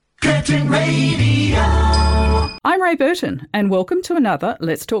Curtin Radio. I'm Ray Burton, and welcome to another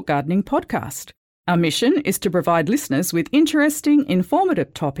Let's Talk Gardening podcast. Our mission is to provide listeners with interesting,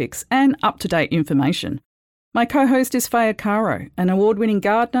 informative topics and up-to-date information. My co-host is Faye Caro, an award-winning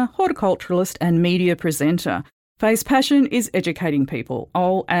gardener, horticulturalist and media presenter. Faye's passion is educating people.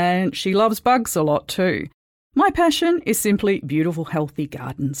 Oh, and she loves bugs a lot too. My passion is simply beautiful, healthy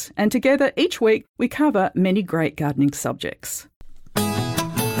gardens, and together each week we cover many great gardening subjects.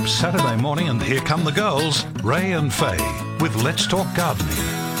 Saturday morning and here come the girls, Ray and Faye, with Let's Talk Gardening.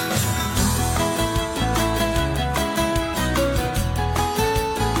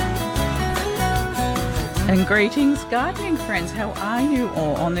 And greetings, gardening friends. How are you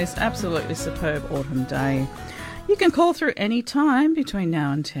all on this absolutely superb autumn day? You can call through any time between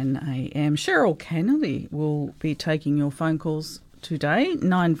now and 10 a.m. Cheryl Kennelly will be taking your phone calls today,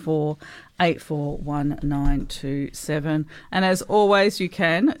 94841927. And as always, you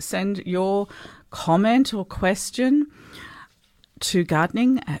can send your comment or question to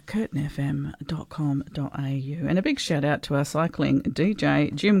gardening@curtinfm.com.au. And a big shout out to our cycling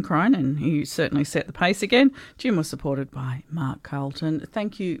DJ, Jim Cronin, who certainly set the pace again. Jim was supported by Mark Carlton.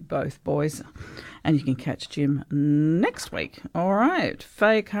 Thank you both, boys. And you can catch Jim next week. All right,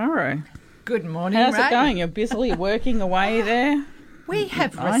 Faye Caro. Good morning, How's Ray. it going? You're busily working away there. We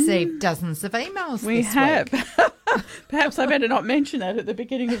have received dozens of emails We this have. week. Perhaps I better not mention that at the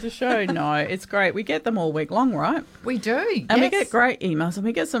beginning of the show. No, it's great. We get them all week long, right? We do, And we yes. get great emails and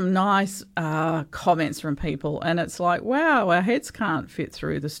we get some nice comments from people. And it's like, wow, our heads can't fit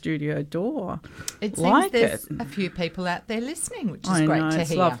through the studio door. It seems like there's it. a few people out there listening, which is I great know, to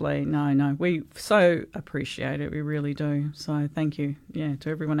it's hear. lovely. No, we so appreciate it. We really do. So thank you, to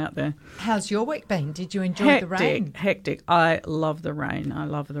everyone out there. How's your week been? Did you enjoy the rain? Hectic. I love the rain.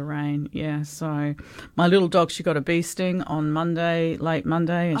 Yeah, so my little dog, she got a bee sting on Monday, late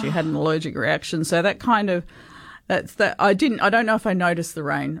Monday, and she had an allergic reaction. So that kind of, I don't know if I noticed the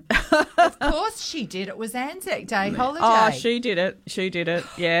rain. Of course she did. It was Anzac Day holiday. Oh, she did it.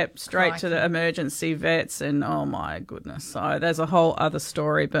 Yeah, straight to the Crikey. emergency vets, and oh my goodness. So there's a whole other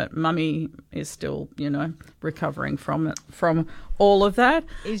story, but Mummy is still, recovering from it, from all of that.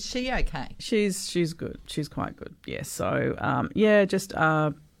 Is she okay? She's good. She's quite good. Yeah. So just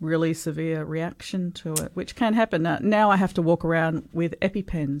really severe reaction to it, which can happen. Now I have to walk around with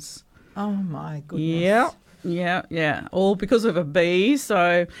EpiPens. Oh, my goodness. Yeah. All because of a bee.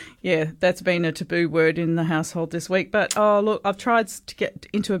 So, that's been a taboo word in the household this week. But, look, I've tried to get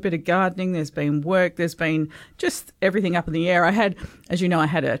into a bit of gardening. There's been work. There's been just everything up in the air. I had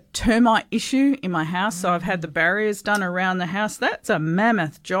a termite issue in my house. So I've had the barriers done around the house. That's a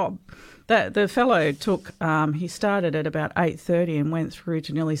mammoth job. The fellow took, he started at about 8:30 and went through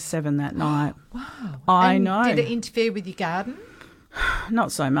to nearly 7 that night. Wow. I And know. Did it interfere with your garden?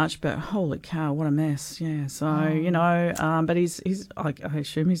 Not so much, but holy cow, what a mess. Yeah, so, but he's I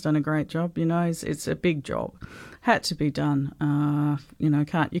assume he's done a great job, it's a big job. Had to be done. You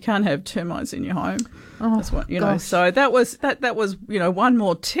can't have termites in your home. Oh, that's what, gosh. So that was one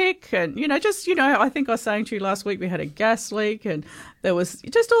more tick. And, I think I was saying to you last week we had a gas leak and there was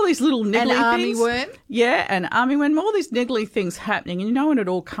just all these little niggly An things. armyworm? Yeah, an armyworm, all these niggly things happening. And when it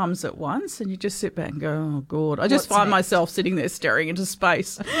all comes at once and you just sit back and go, oh, God. I just What's find next? myself sitting there staring into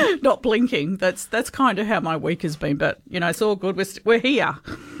space, not blinking. That's kind of how my week has been. But, it's all good. We're here.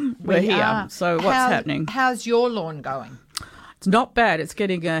 We're here. are. So what's happening? How's your lawn going? It's not bad. It's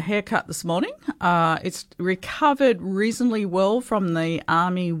getting a haircut this morning. It's recovered reasonably well from the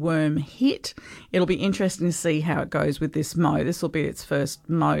army worm hit. It'll be interesting to see how it goes with this mow. This will be its first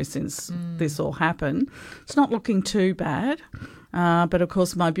mow since this all happened. It's not looking too bad. But, of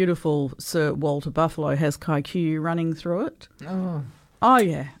course, my beautiful Sir Walter Buffalo has Kikuyu running through it. Oh,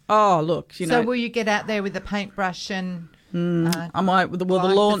 yeah. Oh, look, So will you get out there with a paintbrush and... I might. Well, the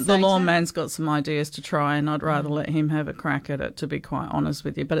glyphosate lawn it? man's got some ideas to try, and I'd rather let him have a crack at it, to be quite honest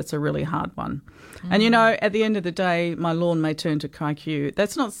with you. But it's a really hard one. And at the end of the day, my lawn may turn to Kikuyu.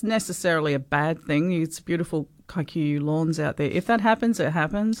 That's not necessarily a bad thing. It's beautiful Kikuyu lawns out there. If that happens, it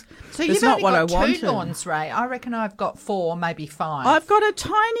happens. So It's you've not only what got I two wanted. lawns, Ray. I reckon I've got 4, maybe 5. I've got a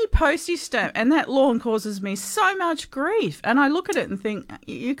tiny postie stamp, and that lawn causes me so much grief. And I look at it and think,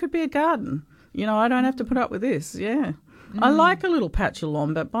 you could be a garden. I don't have to put up with this. Yeah. I like a little patch of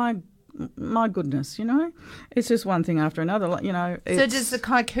lawn, but my goodness, it's just one thing after another. So does the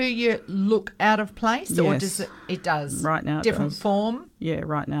Kikuyu look out of place, or Yes. does it does Right now it different does. form, Yeah,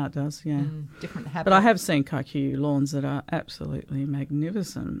 right now it does, yeah. different habit? But I have seen Kikuyu lawns that are absolutely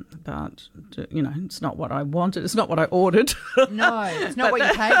magnificent, but, it's not what I wanted. It's not what I ordered. No, it's not what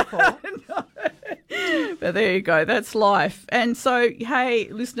you paid for. But there you go. That's life. And so, hey,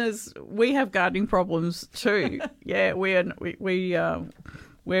 listeners, we have gardening problems too. Yeah, we're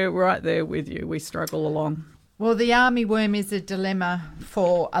right there with you. We struggle along. Well, the armyworm is a dilemma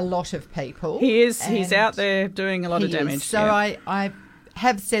for a lot of people. He is. He's out there doing a lot of damage. So yeah. I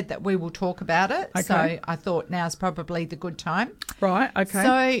have said that we will talk about it. Okay. So I thought now's probably the good time. Right, okay.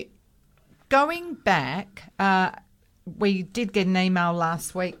 So going back, we did get an email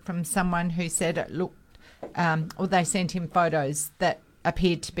last week from someone who said it looked, or they sent him photos that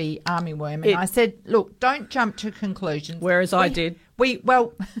appeared to be armyworm. And I said, look, don't jump to conclusions. Whereas I did.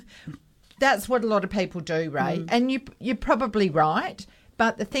 Well, that's what a lot of people do, Ray. And you're probably right.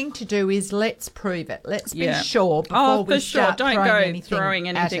 But the thing to do is let's prove it. Let's be sure before we start Don't throwing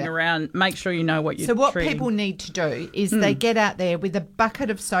anything around. Make sure you know what you're So what treating. people need to do is they get out there with a bucket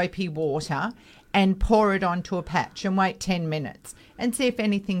of soapy water and pour it onto a patch and wait 10 minutes and see if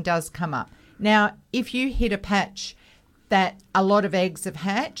anything does come up. Now, if you hit a patch that a lot of eggs have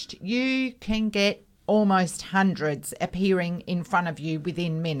hatched, you can get almost hundreds appearing in front of you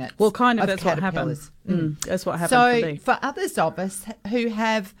within minutes. Well, kind of that's what happens. That's what happened so for me. For others of us who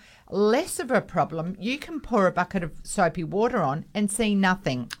have less of a problem, you can pour a bucket of soapy water on and see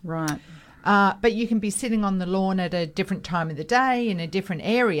nothing. Right. But you can be sitting on the lawn at a different time of the day in a different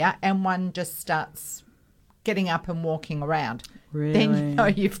area and one just starts getting up and walking around. Really? Then you know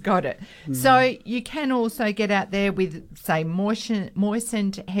you've got it. So you can also get out there with, say,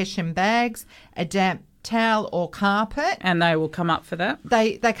 moistened Hessian bags, a damp towel or carpet. And they will come up for that?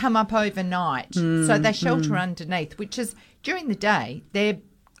 They come up overnight. So they shelter underneath, which is during the day they're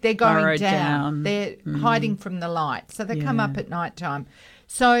going Burrowed down. They're hiding from the light. So they come up at night time.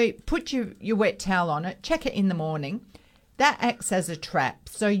 So put your wet towel on it, check it in the morning. That acts as a trap.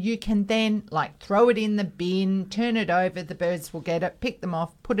 So you can then throw it in the bin, turn it over, the birds will get it, pick them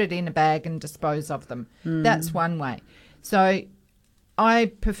off, put it in a bag and dispose of them. That's one way. So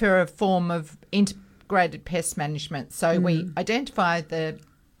I prefer a form of integrated pest management. So we identify the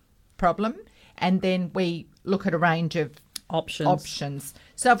problem and then we look at a range of options.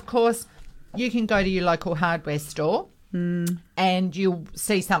 So, of course, you can go to your local hardware store and you'll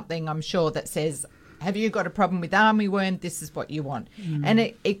see something, I'm sure, that says, have you got a problem with armyworm? This is what you want. And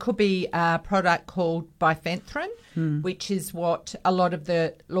it could be a product called bifenthrin, which is what a lot of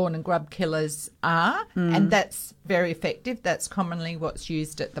the lawn and grub killers are. And that's very effective. That's commonly what's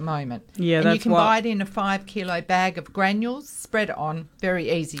used at the moment. Yeah, and you can buy it in a 5 kilo bag of granules, spread it on,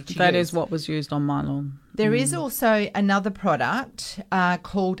 very easy to use. That is what was used on my lawn. There is also another product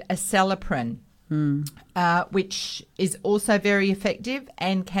called Acelloprin. Which is also very effective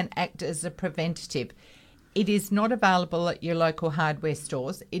and can act as a preventative. It is not available at your local hardware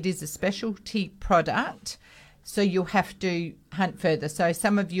stores. It is a specialty product, so you'll have to hunt further. So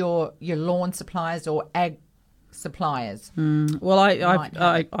some of your lawn suppliers or ag suppliers. Well,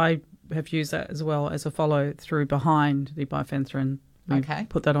 I have used that as well as a follow through behind the bifenthrin. We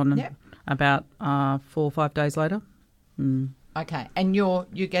put that on about 4 or 5 days later. Okay, and you're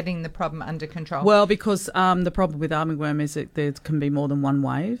getting the problem under control? Well, because the problem with armyworm is that there can be more than one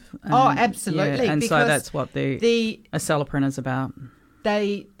wave. Absolutely. Yeah, and so that's what the Acelloprin is about.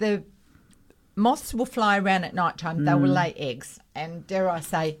 The moths will fly around at night time. They will lay eggs, and dare I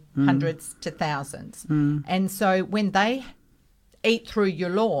say, hundreds to thousands. And so when they eat through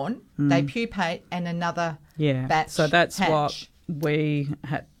your lawn, they pupate and another batch. So that's hatch. what we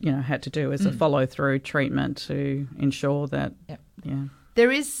had to do as a follow through treatment to ensure that.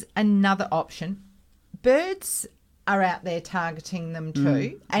 There is another option. Birds are out there targeting them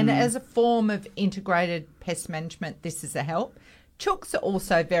too, and as a form of integrated pest management, this is a help. Chooks are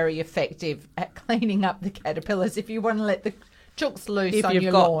also very effective at cleaning up the caterpillars. If you want to let the chooks loose on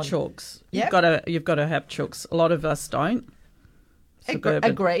your lawn, chooks, you've got to have chooks. A lot of us don't.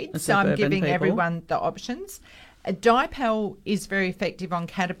 Agreed. So I'm giving people. everyone the options. A dipel is very effective on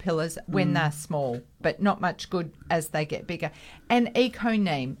caterpillars when they're small, but not much good as they get bigger. And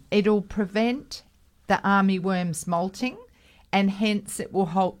Econeem, it'll prevent the armyworms molting, and hence it will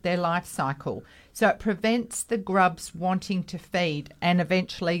halt their life cycle. So it prevents the grubs wanting to feed, and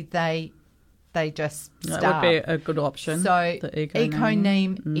eventually they just starve. That would be a good option. So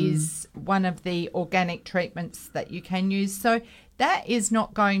Econeem is one of the organic treatments that you can use. So that is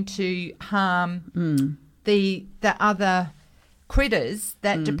not going to harm the other critters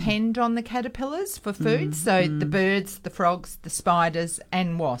that depend on the caterpillars for food. So the birds, the frogs, the spiders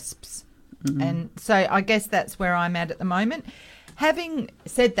and wasps. And so I guess that's where I'm at the moment. Having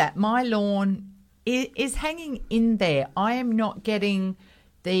said that, my lawn is hanging in there. I am not getting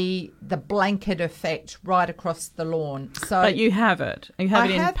the blanket effect right across the lawn. So, but you have it. You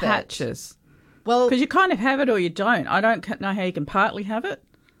have it in patches. Well, Because you kind of have it or you don't. I don't know how you can partly have it.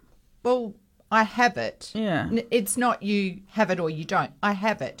 well, I have it. Yeah. It's not you have it or you don't. I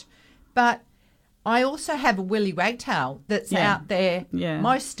have it. But I also have a willy wagtail that's Yeah. out there Yeah.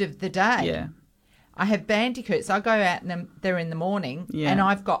 most of the day. Yeah. I have bandicoots. I go out there in the morning Yeah. and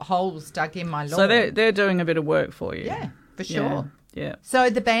I've got holes dug in my lawn. So they're doing a bit of work for you. Yeah, for sure. Yeah. So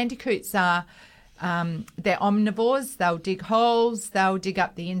the bandicoots are, they're omnivores. They'll dig holes. They'll dig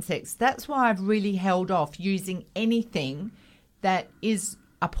up the insects. That's why I've really held off using anything that is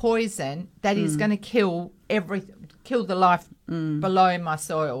a poison that is going to kill the life below my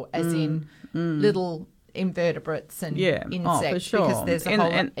soil, as in little invertebrates and insects. For sure. Because there's a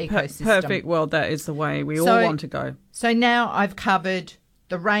whole ecosystem. Perfect world, that is the way we all want to go. So now I've covered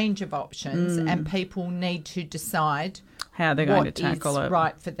the range of options, and people need to decide How they're going what to tackle is it.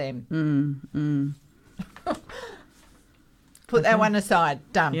 right for them. Put that one aside.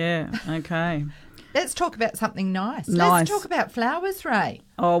 Done. Yeah, okay. Let's talk about something nice. Nice. Let's talk about flowers, Ray.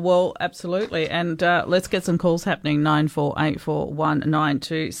 Oh, well, absolutely. And let's get some calls happening,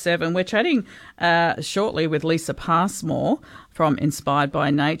 94841927. We're chatting shortly with Lisa Passmore from Inspired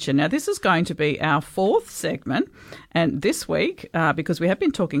by Nature. Now, this is going to be our fourth segment. And this week, because we have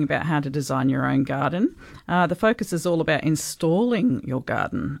been talking about how to design your own garden, the focus is all about installing your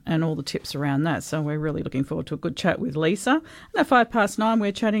garden and all the tips around that. So we're really looking forward to a good chat with Lisa. And at 9:05,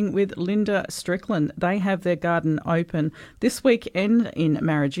 we're chatting with Linda Strickland. They have their garden open this weekend in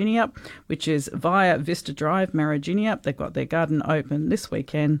Mariginiup, which is via Vista Drive, Mariginiup. They've got their garden open this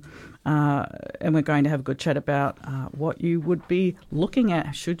weekend. And we're going to have a good chat about what you would be looking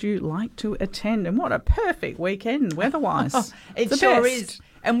at should you like to attend. And what a perfect weekend weather-wise. It the sure best. is.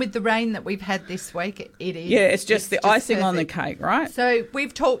 And with the rain that we've had this week, it is. Yeah, it's just the icing on the perfect. cake, right? So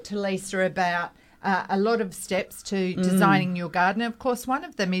we've talked to Lisa about a lot of steps to designing your garden. Of course, one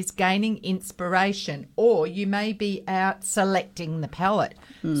of them is gaining inspiration, or you may be out selecting the palette.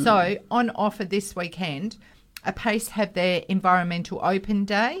 So on offer this weekend, Apace have their environmental open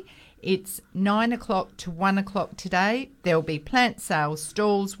day. It's 9 o'clock to 1 o'clock today. There'll be plant sales,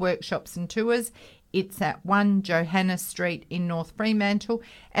 stalls, workshops and tours. It's at 1 Johanna Street in North Fremantle.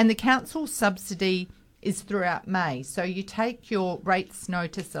 And the council subsidy is throughout May. So you take your rates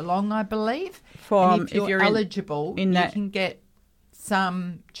notice along, I believe. And if you're eligible, you can get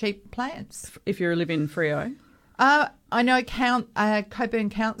some cheap plants. If you live in Freo. I know Coburn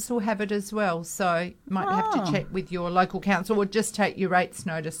Council have it as well, so you might have to check with your local council or just take your rates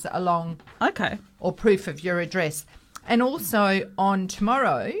notice along. Okay. Or proof of your address. And also on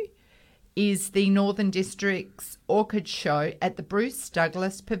tomorrow is the Northern District's Orchid Show at the Bruce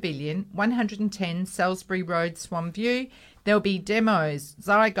Douglas Pavilion, 110 Salisbury Road, Swan View. There'll be demos,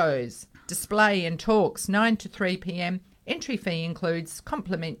 zygos, display and talks, 9 to 3 p.m. Entry fee includes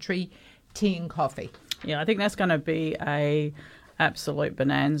complimentary tea and coffee. Yeah, I think that's going to be a absolute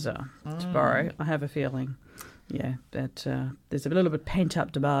bonanza tomorrow. I have a feeling. Yeah, but there's a little bit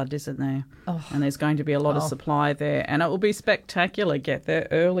pent-up demand, isn't there? Oh. And there's going to be a lot of supply there. And it will be spectacular. Get there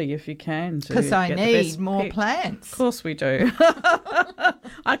early if you can. Because I need more plants. Of course we do.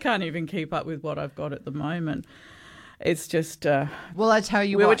 I can't even keep up with what I've got at the moment. It's just... well, I tell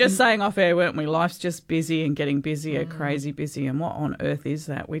you what. We were just saying off air, weren't we? Life's just busy and getting busier, crazy busy. And what on earth is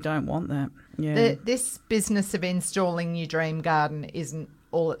that? We don't want that. Yeah. This business of installing your dream garden isn't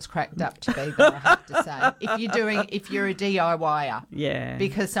all it's cracked up to be, though, I have to say. If you're a DIYer. Yeah.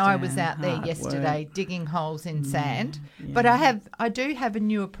 Because I was out there yesterday digging holes in sand. Yeah. But I do have a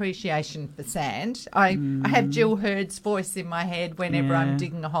new appreciation for sand. I have Jill Hurd's voice in my head whenever I'm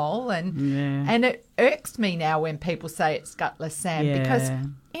digging a hole, and it irks me now when people say it's gutless sand because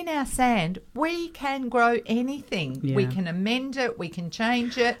in our sand we can grow anything. Yeah. We can amend it, we can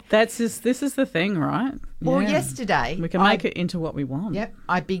change it. This is the thing, right? Well, yesterday we can make it into what we want. Yep.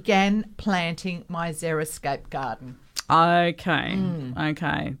 I began planting my Xeriscape garden. Okay.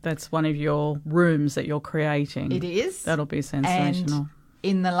 Okay. That's one of your rooms that you're creating. It is. That'll be sensational. And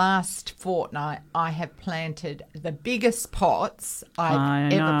in the last fortnight, I have planted the biggest pots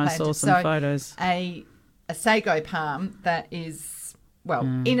I've ever planted. I saw some photos. A sago palm that is,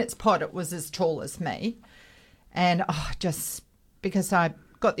 in its pot, it was as tall as me. And just because I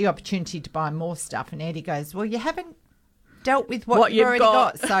got the opportunity to buy more stuff, and Eddie goes, well, you haven't dealt with what you've already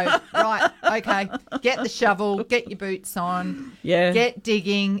got. So, right, okay, get the shovel, get your boots on, get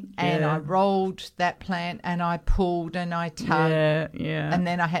digging, and I rolled that plant and I pulled and I tugged, and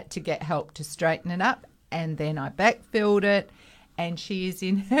then I had to get help to straighten it up, and then I backfilled it, and she is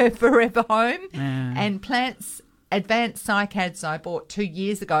in her forever home. And plants, advanced cycads I bought 2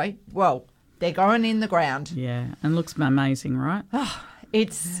 years ago, well, they're going in the ground. Yeah, and looks amazing, right?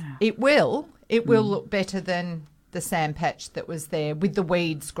 It will. it will look better than the sand patch that was there with the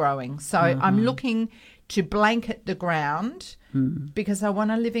weeds growing. So I'm looking to blanket the ground because I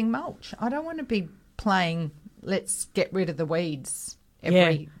want a living mulch. I don't want to be playing, let's get rid of the weeds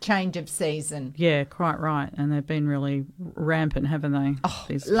every change of season. Yeah, quite right. And they've been really rampant, haven't they? Oh,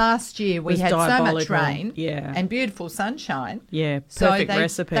 last year we had so much rain yeah. and beautiful sunshine. Yeah, perfect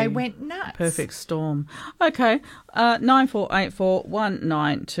recipe. They went nuts. Perfect storm. Okay,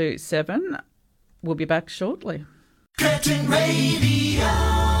 94841927. We'll be back shortly. Curtin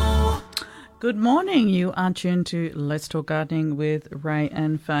Radio. Good morning. You are tuned to Let's Talk Gardening with Ray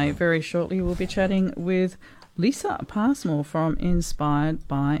and Faye. Very shortly we'll be chatting with Lisa Passmore from Inspired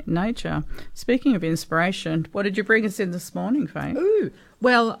by Nature. Speaking of inspiration, what did you bring us in this morning, Faye? Ooh,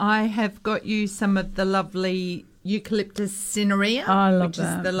 well, I have got you some of the lovely Eucalyptus cinerea, which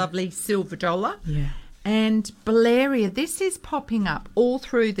is the lovely silver dollar. Yeah. And Balaria. This is popping up all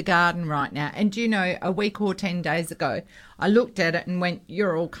through the garden right now. And do you know, a week or 10 days ago, I looked at it and went,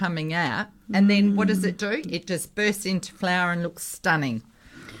 you're all coming out. And then what does it do? It just bursts into flower and looks stunning.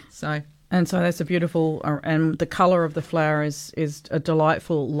 And so that's a beautiful, and the colour of the flower is a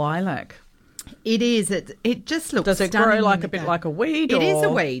delightful lilac. It is. It just looks stunning. Does it grow like a bit like a weed? It is a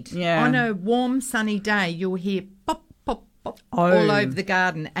weed. Yeah. On a warm, sunny day, you'll hear pop, pop, pop all over the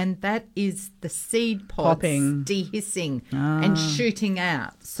garden. And that is the seed pods dehissing and shooting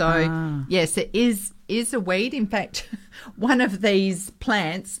out. So, yes, it is a weed. In fact, one of these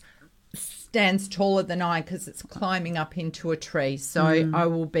plants stands taller than I because it's climbing up into a tree. So I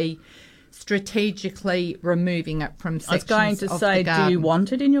will be strategically removing it from sections of the garden. I was going to say, do you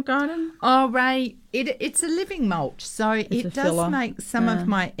want it in your garden? Oh, Ray, it's a living mulch, so it does make some of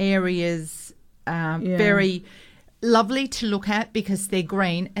my areas very lovely to look at because they're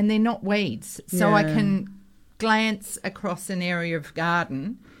green and they're not weeds. So I can glance across an area of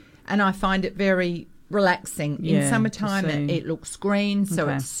garden and I find it very relaxing. In summertime, it looks green, so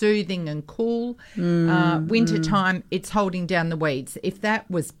it's soothing and cool. Wintertime, it's holding down the weeds. If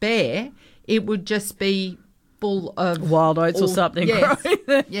that was bare, it would just be full of wild oats or something. Yes,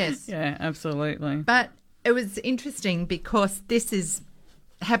 growing. yes. Yeah, absolutely. But it was interesting because this is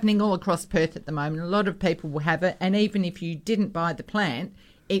happening all across Perth at the moment. A lot of people will have it, and even if you didn't buy the plant,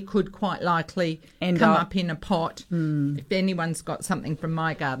 it could quite likely come up in a pot. If anyone's got something from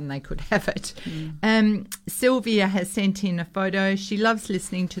my garden, they could have it. Sylvia has sent in a photo. She loves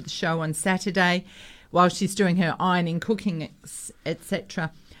listening to the show on Saturday while she's doing her ironing, cooking,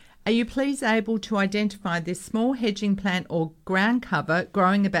 etc. Are you please able to identify this small hedging plant or ground cover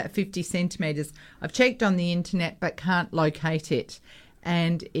growing about 50 centimetres? I've checked on the internet but can't locate it.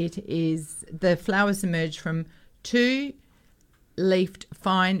 And it is, the flowers emerge from two leafed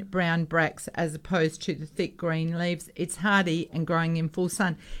fine brown bracts as opposed to the thick green leaves. It's hardy and growing in full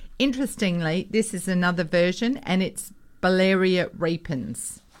sun. Interestingly, this is another version and it's Balaria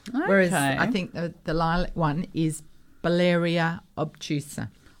repens. Okay. Whereas I think the lilac one is Balaria obtusa.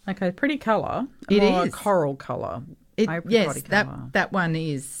 Okay, pretty colour. It more is. A coral colour. Yes, that one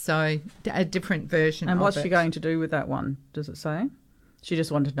is. So a different version of it. And what's she going to do with that one? Does it say? She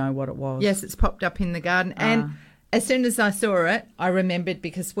just wanted to know what it was. Yes, it's popped up in the garden. And as soon as I saw it, I remembered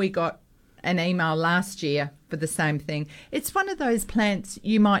because we got an email last year for the same thing. It's one of those plants,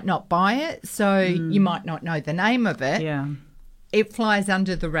 you might not buy it, so you might not know the name of it. Yeah. It flies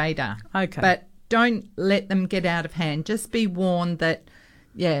under the radar. Okay. But don't let them get out of hand. Just be warned that,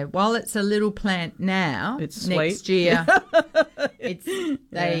 while it's a little plant now, it's next sweet. year,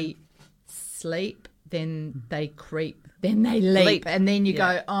 they sleep, then they creep. Then they leap. And then you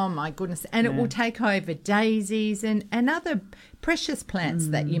go, oh, my goodness. And it will take over daisies and other precious plants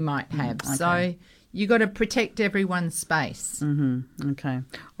that you might have. Okay. So you got to protect everyone's space. Okay.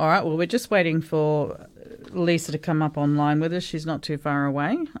 All right. Well, we're just waiting for Lisa to come up online with us. She's not too far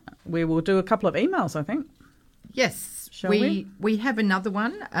away. We will do a couple of emails, I think. Yes. Shall we? We have another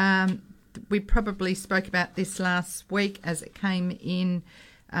one. We probably spoke about this last week as it came in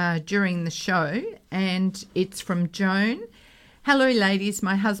during the show, and it's from Joan. Hello, ladies.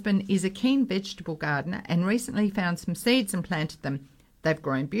 My husband is a keen vegetable gardener and recently found some seeds and planted them. They've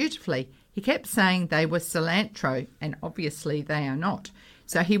grown beautifully. He kept saying they were cilantro, and obviously they are not.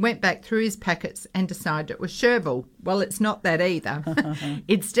 So he went back through his packets and decided it was chervil. Well, it's not that either.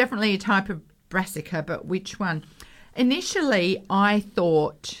 It's definitely a type of brassica, but which one? Initially, I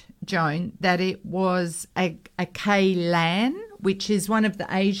thought, Joan, that it was a kailan, which is one of the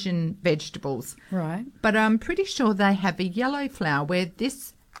Asian vegetables. Right. But I'm pretty sure they have a yellow flower where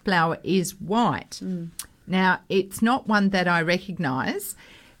this flower is white. Now, it's not one that I recognise,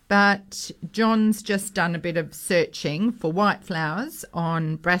 but John's just done a bit of searching for white flowers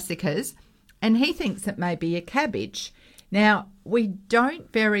on brassicas. and he thinks it may be a cabbage. Now, we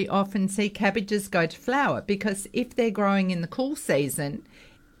don't very often see cabbages go to flower because if they're growing in the cool season,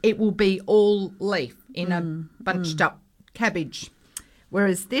 it will be all leaf in a bunched up cabbage,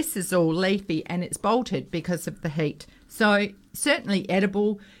 whereas this is all leafy and it's bolted because of the heat. So certainly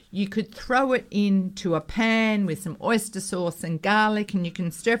edible. You could throw it into a pan with some oyster sauce and garlic and you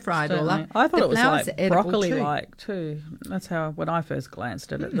can stir fry it all up. I thought The it was flowers like are edible broccoli-like too. That's how, when I first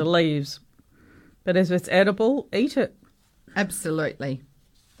glanced at it, the leaves. But if it's edible, eat it. Absolutely.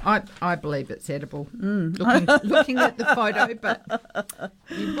 I believe it's edible. Looking at the photo, but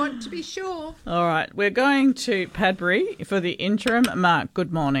you want to be sure. All right, we're going to Padbury for the interim. Mark,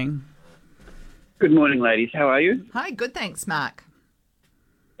 good morning. Good morning, ladies. How are you? Hi, good, thanks, Mark.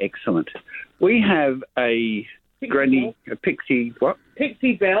 Excellent. We have a Pixie Bell.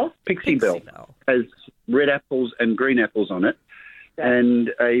 Pixie Bell has red apples and green apples on it.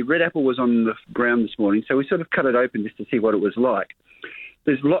 And a red apple was on the ground this morning, so we sort of cut it open just to see what it was like.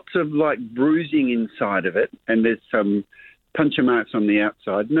 There's lots of bruising inside of it, and there's some puncture marks on the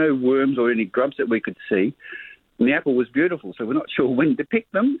outside. No worms or any grubs that we could see. And the apple was beautiful, so we're not sure when to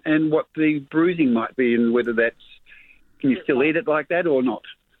pick them and what the bruising might be and whether can you still eat it like that or not?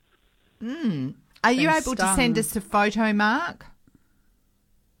 Are you able to send us a photo, Mark?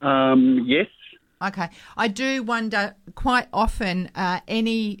 Yes. Okay. I do wonder quite often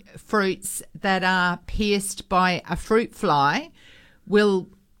any fruits that are pierced by a fruit fly will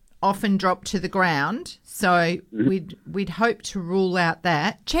often drop to the ground. So we'd hope to rule out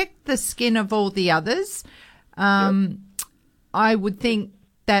that. Check the skin of all the others. I would think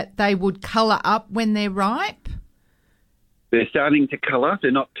that they would colour up when they're ripe. They're starting to colour.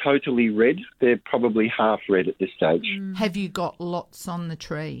 They're not totally red. They're probably half red at this stage. Have you got lots on the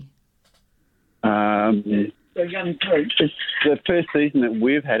tree? It's the first season that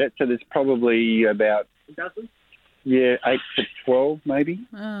we've had it, so there's probably about a dozen. Yeah, 8 to 12 maybe.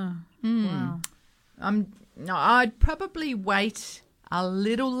 Oh, wow. No, I'd probably wait a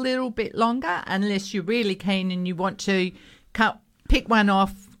little bit longer unless you're really keen and you want to pick one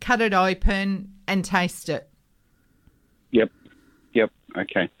off, cut it open and taste it. Yep,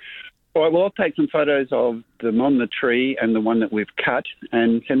 okay. All right, well, I'll take some photos of them on the tree and the one that we've cut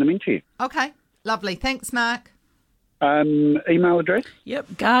and send them in to you. Okay, lovely. Thanks, Mark. Email address?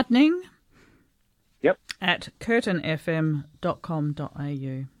 Yep, gardening. Yep. At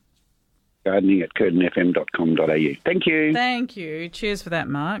curtinfm.com.au. Gardening at curtinfm.com.au. Thank you. Thank you. Cheers for that,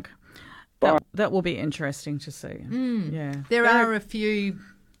 Mark. Bye. That will be interesting to see. Yeah. There are a few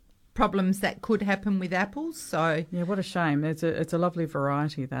problems that could happen with apples, so Yeah, what a shame. It's a lovely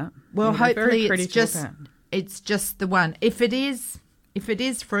variety, that. well, Yeah, they're very hopefully pretty it's to look just at. it's just the one. If it is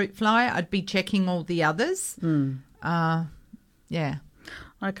fruit fly, I'd be checking all the others. Yeah.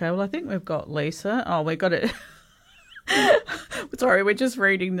 Okay, well, I think we've got Lisa. Oh, we got it. Sorry, we're just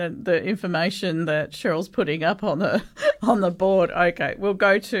reading the information that Cheryl's putting up on the board. Okay, we'll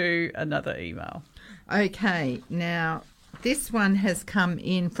go to another email. Okay, now this one has come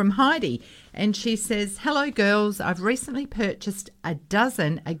in from Heidi, and she says, "Hello, girls. I've recently purchased a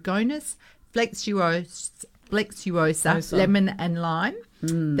dozen Agonis flexuosa lemon and lime.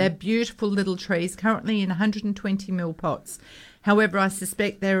 They're beautiful little trees, currently in 120ml pots. However, I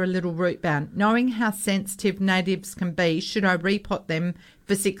suspect they're a little root bound. Knowing how sensitive natives can be, should I repot them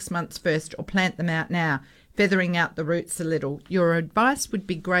for 6 months first or plant them out now, feathering out the roots a little? Your advice would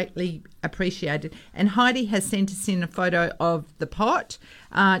be greatly appreciated." And Heidi has sent us in a photo of the pot.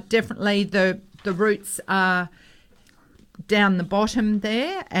 Definitely the roots are down the bottom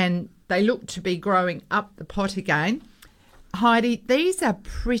there and they look to be growing up the pot again. Heidi, these are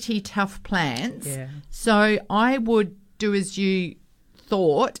pretty tough plants. Yeah. So I would do as you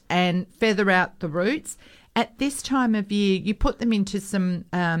thought and feather out the roots. At this time of year, you put them into some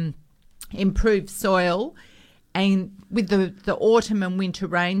improved soil, and with the autumn and winter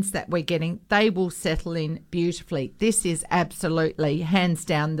rains that we're getting, they will settle in beautifully. This is absolutely, hands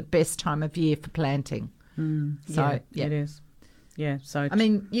down, the best time of year for planting. It is. Yeah, so I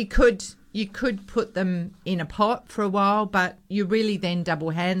mean, you could put them in a pot for a while, but you're really then double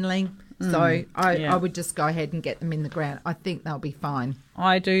handling. So I would just go ahead and get them in the ground. I think they'll be fine.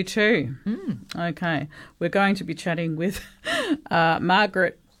 I do too. Okay, we're going to be chatting with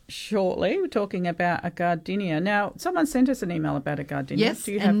Margaret shortly. We're talking about a gardenia. Now, someone sent us an email about a gardenia. Yes,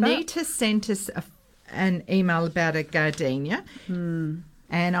 do you have Anita sent us an email about a gardenia, and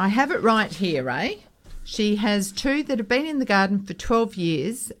I have it right here, eh? She has 2 that have been in the garden for 12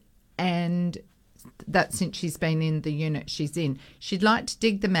 years, and that's since she's been in the unit she's in. She'd like to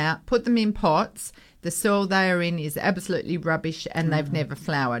dig them out, put them in pots. the soil they are in is absolutely rubbish and they've never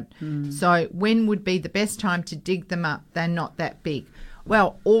flowered. So when would be the best time to dig them up? They're not that big.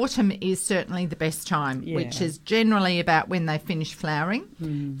 Well, autumn is certainly the best time, which is generally about when they finish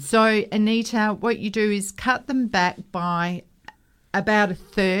flowering. So, Anita, what you do is cut them back by about a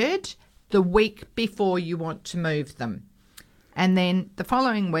third the week before you want to move them. And then the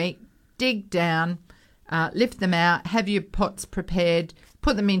following week, dig down, lift them out, have your pots prepared,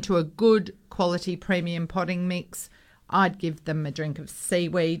 put them into a good quality premium potting mix. I'd give them a drink of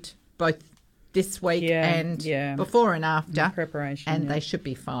seaweed, both this week and before and after. Preparation. And they should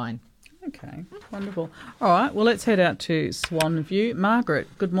be fine. Okay, wonderful. All right, well, let's head out to Swanview. Margaret,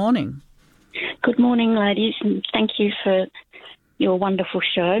 good morning. Good morning, ladies, and thank you for your wonderful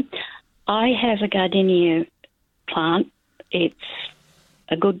show. I have a gardenia plant. It's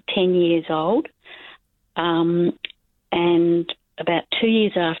a good 10 years old, and about 2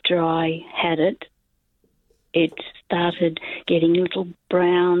 years after I had it, it started getting little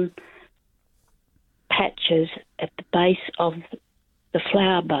brown patches at the base of the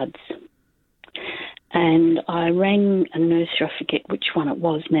flower buds. And I rang a nursery, I forget which one it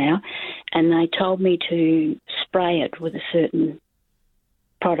was now, and they told me to spray it with a certain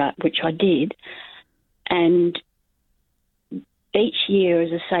product, which I did. And each year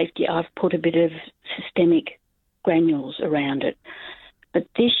as a safety, I've put a bit of systemic granules around it. But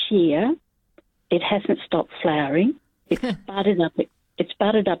this year, it hasn't stopped flowering. It's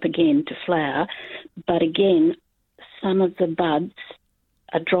budded up again to flower, but again, some of the buds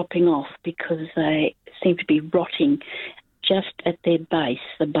are dropping off because they seem to be rotting just at their base,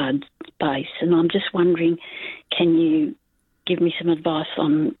 the bud's base. And I'm just wondering, can you give me some advice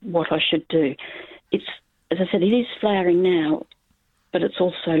on what I should do? It's, as I said, it is flowering now, but it's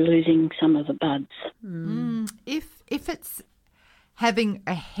also losing some of the buds. If it's having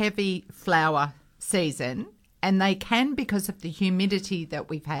a heavy flower season, and they can because of the humidity that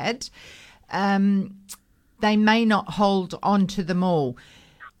we've had, they may not hold on to them all.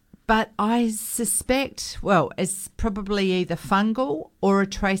 But I suspect, well, it's probably either fungal or a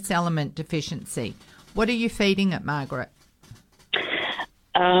trace element deficiency. What are you feeding it, Margaret?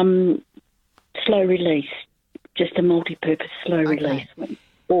 Slow release, just a multi-purpose slow release.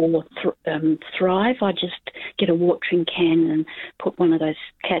 Or Thrive, I just get a watering can and put one of those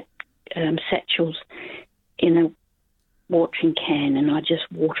cat satchels in a watering can, and I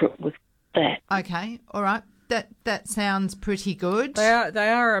just water it with that. Okay, all right. That sounds pretty good. They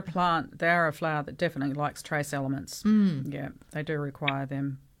are a plant. They are a flower that definitely likes trace elements. Yeah, they do require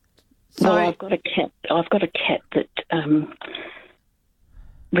them. So I've got a cat. That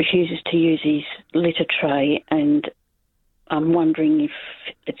refuses to use his litter tray, and I'm wondering if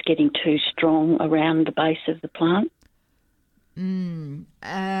it's getting too strong around the base of the plant.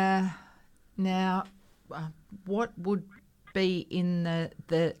 Now, what would be in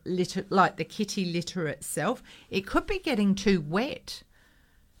the litter, like the kitty litter itself? It could be getting too wet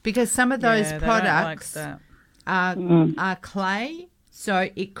because some of those products are clay, so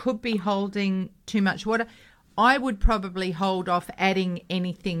it could be holding too much water. I would probably hold off adding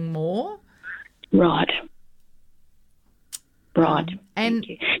anything more. Right. And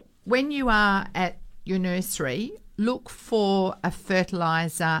when you are at your nursery, look for a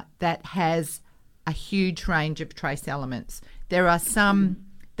fertiliser that has a huge range of trace elements. There are some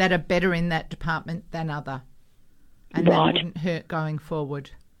that are better in that department than other, and that wouldn't hurt going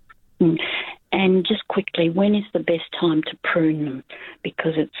forward. And just quickly, when is the best time to prune them?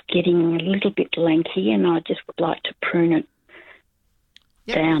 Because it's getting a little bit lanky, and I just would like to prune it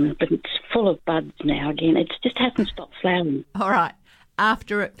down. But it's full of buds now again. It just hasn't stopped flowering. All right,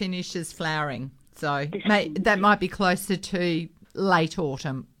 after it finishes flowering. So that might be closer to late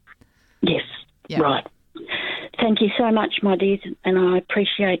autumn. Yes, right. Thank you so much, my dears, and I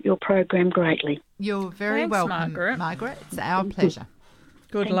appreciate your program greatly. You're very welcome, Margaret. It's our pleasure.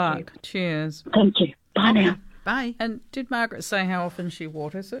 Good luck. Cheers. Thank you. Bye now. Bye. And did Margaret say how often she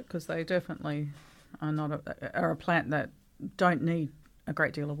waters it? Because they definitely are a plant that don't need a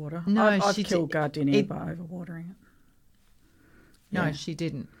great deal of water. No, I've killed gardenia by overwatering it. No, she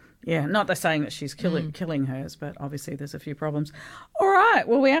didn't. Yeah, not that saying that she's killing hers, but obviously there's a few problems. All right,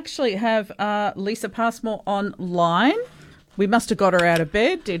 well, we actually have Lisa Passmore online. We must have got her out of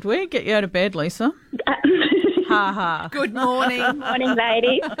bed, did we? Get you out of bed, Lisa? Ha ha. Good morning. Morning,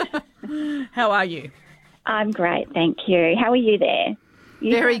 ladies. How are you? I'm great, thank you. How are you there?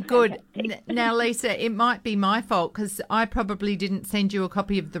 Very good. Now, Lisa, it might be my fault because I probably didn't send you a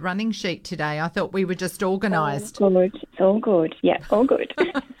copy of the running sheet today. I thought we were just organised. All good. It's all good. Yeah, all good.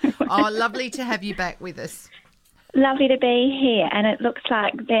 Oh, lovely to have you back with us. Lovely to be here, and it looks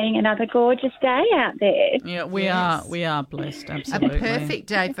like being another gorgeous day out there. Yeah, we are blessed, A absolutely. perfect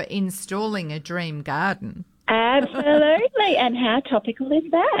day for installing a dream garden. Absolutely, and how topical is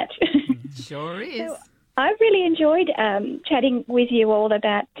that? Sure is. I've really enjoyed chatting with you all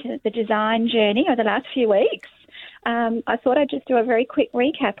about the design journey over the last few weeks. I thought I'd just do a very quick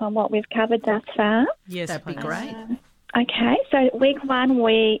recap on what we've covered thus far. Yes, That'd be please. great. Okay, so week one,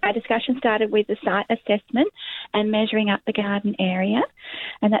 our discussion started with the site assessment and measuring up the garden area,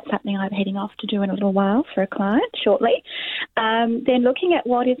 and that's something I'm heading off to do in a little while for a client shortly. Then looking at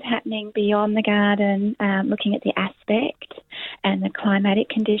what is happening beyond the garden, looking at the aspect and the climatic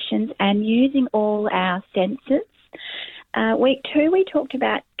conditions and using all our senses. Week two, we talked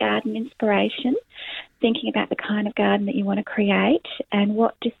about garden inspiration, thinking about the kind of garden that you want to create and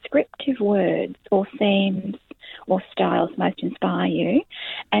what descriptive words or themes or styles most inspire you,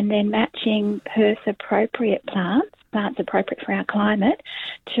 and then matching appropriate plants appropriate for our climate,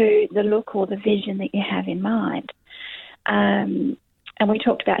 to the look or the vision that you have in mind. And we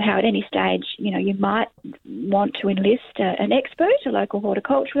talked about how at any stage, you might want to enlist an expert, a local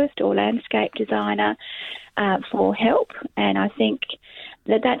horticulturalist or landscape designer for help. And I think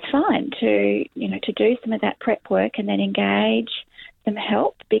that that's fine to do some of that prep work and then engage some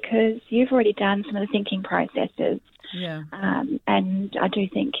help, because you've already done some of the thinking processes. Yeah. And I do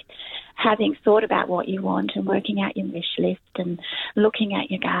think having thought about what you want and working out your wish list and looking at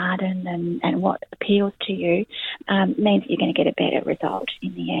your garden and what appeals to you means that you're going to get a better result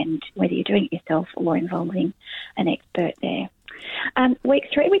in the end, whether you're doing it yourself or involving an expert there. Week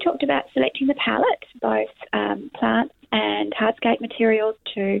three, we talked about selecting the palette, both plants and hardscape materials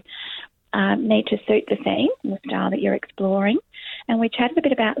to need to suit the theme, the style that you're exploring. And we chatted a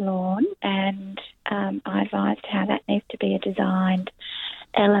bit about lawn, and I advised how that needs to be a designed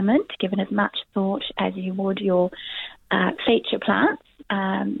element, given as much thought as you would your feature plants,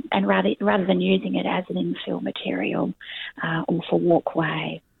 and rather than using it as an infill material or for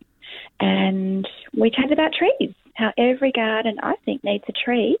walkway. And we chatted about trees, how every garden, I think, needs a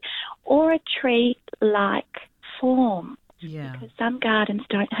tree or a tree-like form. Yeah. Because some gardens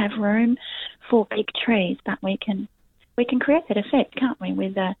don't have room for big trees, but we can create that effect, can't we,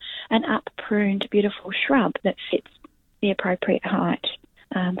 with an up-pruned, beautiful shrub that fits the appropriate height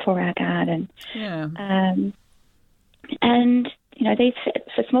for our garden. Yeah. And these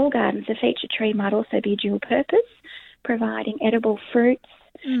for small gardens, a feature tree might also be dual purpose, providing edible fruits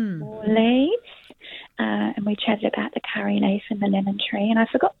or leaves. And we chatted about the curry leaf and the lemon tree, and I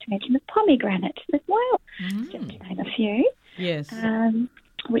forgot to mention the pomegranate as well, just to name a few. Yes.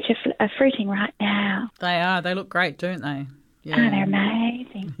 Which are fruiting right now. They are. They look great, don't they? Yeah. Oh, they're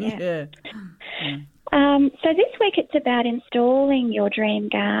amazing. Yeah. Yeah. So this week it's about installing your dream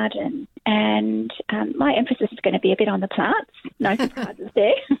garden, and my emphasis is going to be a bit on the plants. No surprises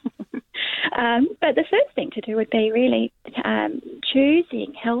there. But the first thing to do would be really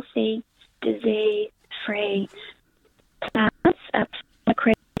choosing healthy, disease-free plants from a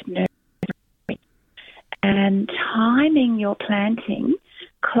creative nursery, and timing your planting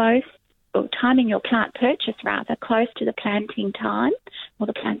timing your plant purchase rather close to the planting time or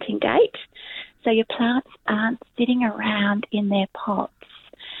the planting date, so your plants aren't sitting around in their pots.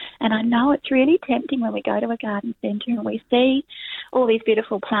 And I know it's really tempting when we go to a garden centre and we see all these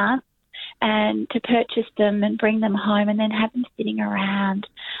beautiful plants and to purchase them and bring them home and then have them sitting around.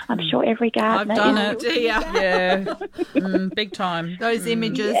 I'm sure every gardener... I've done it. Yeah. Big time. Those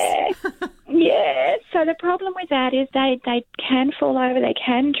images. Yeah. So the problem with that is they can fall over, they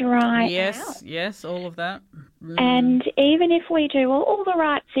can dry out. Yes, all of that. And even if we do all the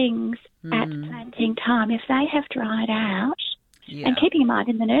right things at planting time, if they have dried out, and keeping in mind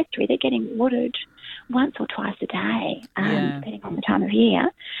in the nursery they're getting watered once or twice a day, depending on the time of year.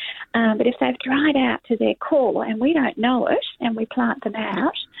 But if they've dried out to their core and we don't know it and we plant them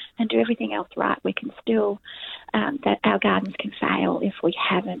out and do everything else right, we can still, that our gardens can fail if we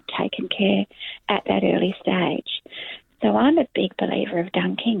haven't taken care at that early stage. So I'm a big believer of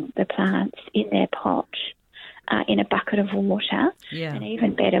dunking the plants in their pot in a bucket of water, and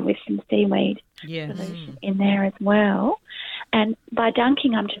even better with some seaweed solution in there as well. And by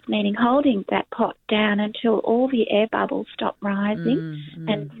dunking, I'm just meaning holding that pot down until all the air bubbles stop rising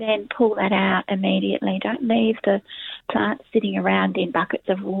and then pull that out immediately. Don't leave the plants sitting around in buckets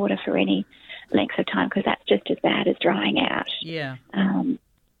of water for any length of time, because that's just as bad as drying out. Yeah.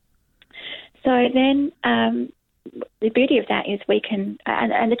 So then the beauty of that is we can,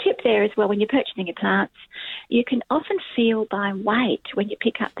 and the tip there as well, when you're purchasing your plants, you can often feel by weight when you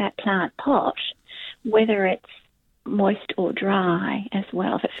pick up that plant pot whether it's moist or dry as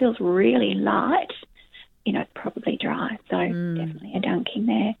well. If it feels really light, it's probably dry. So definitely a dunking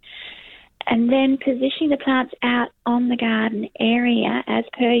there. And then positioning the plants out on the garden area as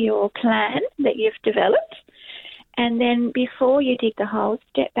per your plan that you've developed. And then before you dig the hole,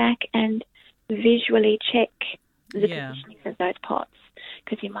 step back and visually check the positioning of those pots,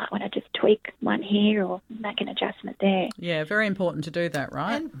 because you might want to just tweak one here or make an adjustment there. Yeah, very important to do that,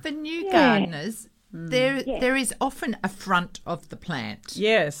 right? And for new gardeners, there is often a front of the plant.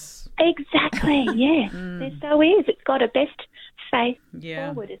 Yes. Exactly, yes. There so is. It's got a best face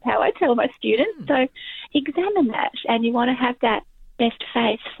forward is how I tell my students. So examine that, and you want to have that best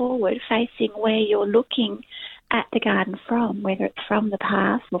face forward, facing where you're looking at the garden from, whether it's from the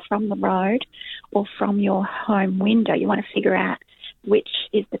path or from the road or from your home window. You want to figure out which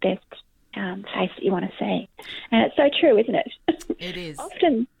is the best face that you want to see. And it's so true, isn't it? It is.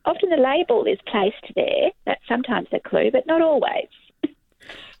 Often the label is placed there. That's sometimes a clue, but not always.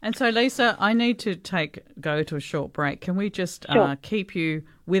 And so, Lisa, I need to go to a short break. Can we just keep you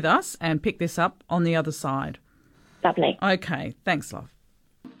with us and pick this up on the other side? Lovely. Okay. Thanks, love.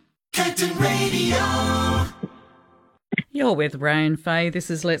 Curtin Radio. You're with Ray and Faye. This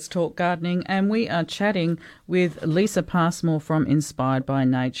is Let's Talk Gardening, and we are chatting with Lisa Passmore from Inspired by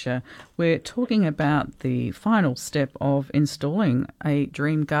Nature. We're talking about the final step of installing a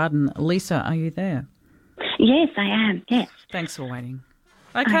dream garden. Lisa, are you there? Yes, I am, yes. Thanks for waiting.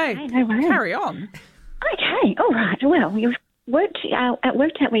 Okay, no worries. Carry on. Okay, all right. Well, you've worked out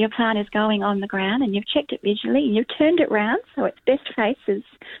where your plant is going on the ground, and you've checked it visually, and you've turned it round so its best faces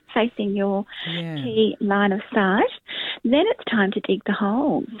facing your key line of sight. Then it's time to dig the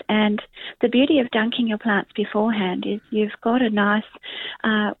holes. And the beauty of dunking your plants beforehand is you've got a nice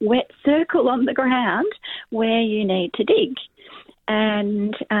wet circle on the ground where you need to dig.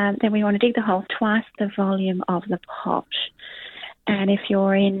 And then we want to dig the hole twice the volume of the pot. And if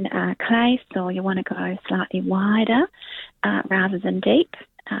you're in clay soil, you want to go slightly wider rather than deep,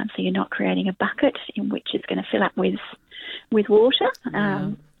 so you're not creating a bucket in which it's going to fill up with water.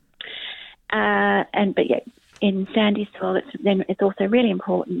 In sandy soil, it's also really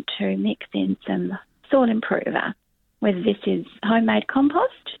important to mix in some soil improver, whether this is homemade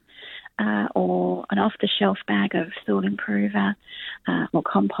compost or an off-the-shelf bag of soil improver or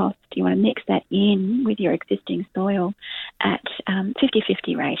compost. You want to mix that in with your existing soil at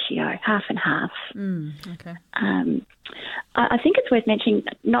 50-50 ratio, half and half. Okay. I think it's worth mentioning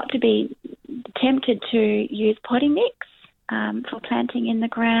not to be tempted to use potting mix for planting in the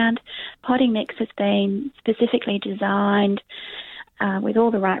ground. Potting mix has been specifically designed with all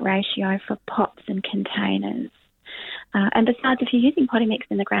the right ratio for pots and containers. And besides, if you're using potting mix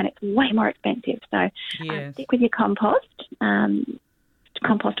in the ground, it's way more expensive. So stick with your compost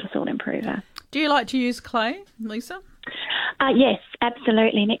or soil improver. Do you like to use clay, Lisa? Yes,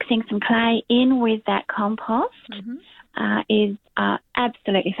 absolutely. Mixing some clay in with that compost is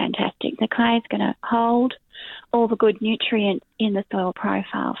absolutely fantastic. The clay is going to hold all the good nutrients in the soil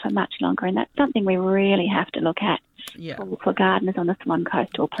profile for much longer, and that's something we really have to look at for gardeners on the Swan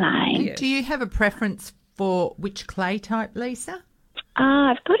Coast or Plain. Yes. Do you have a preference for which clay type, Lisa?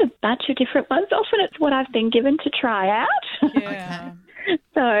 I've got a bunch of different ones. Often it's what I've been given to try out. Yeah.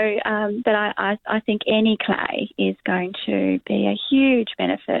 So, but I think any clay is going to be a huge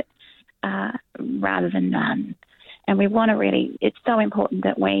benefit rather than none. And we want to it's so important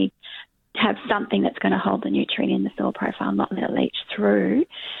that we have something that's going to hold the nutrient in the soil profile, not let it leach through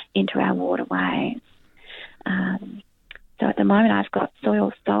into our waterways. So at the moment I've got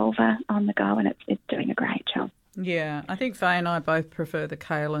Soil Solver on the go, and it's doing a great job. Yeah, I think Faye and I both prefer the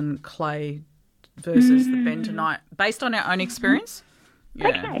kaolin clay versus the bentonite, based on our own experience. Yeah,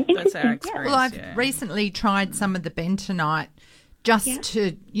 okay, that's our experience. Well, I've recently tried some of the bentonite just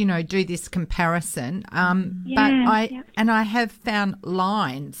to, do this comparison. But I have found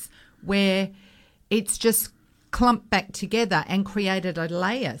lines where it's just clumped back together and created a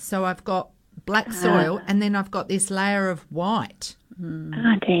layer. So I've got black soil and then I've got this layer of white.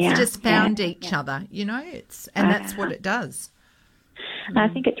 Oh dear. It's just found each other, that's what it does. I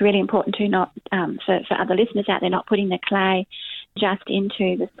think it's really important to not, for other listeners out there, not putting the clay just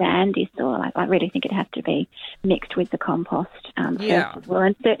into the sandy soil. I really think it has to be mixed with the compost first as well,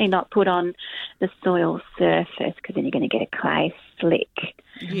 and certainly not put on the soil surface, because then you're going to get a clay slick.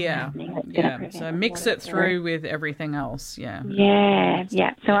 So mix it through with everything else. Yeah.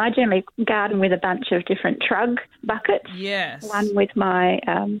 So I generally garden with a bunch of different trug buckets. Yes. One with my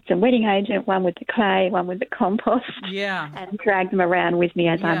some wetting agent, one with the clay, one with the compost. Yeah. And drag them around with me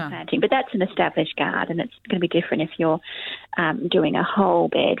as I'm planting. But that's an established garden. It's going to be different if you're doing a whole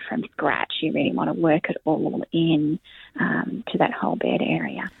bed from scratch. You really want to work it all in to that whole bed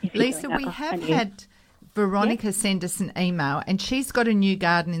area. Lisa, we have had Veronica sent us an email, and she's got a new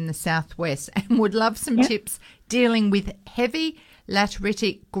garden in the southwest and would love some tips dealing with heavy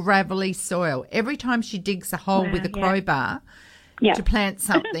lateritic gravelly soil. Every time she digs a hole with a crowbar to plant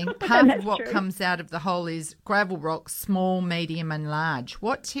something, half of what comes out of the hole is gravel rocks, small, medium and large.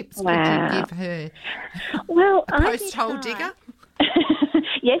 What tips would you give her? Well, a post-hole digger?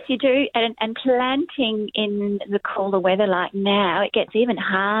 Yes, you do. And planting in the cooler weather like now, it gets even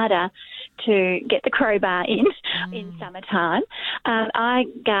harder to get the crowbar in summertime. I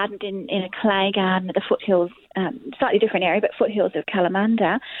gardened in a clay garden at the foothills, slightly different area, but foothills of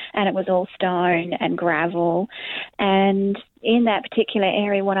Kalamunda, and it was all stone and gravel. And in that particular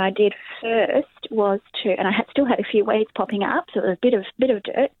area, what I did first was and I still had a few weeds popping up, so it was a bit of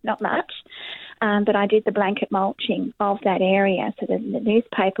dirt, not much. But I did the blanket mulching of that area. So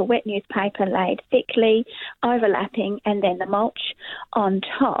the wet newspaper laid thickly, overlapping, and then the mulch on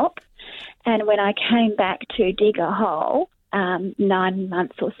top. And when I came back to dig a hole 9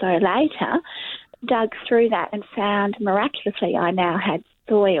 months or so later, dug through that and found miraculously I now had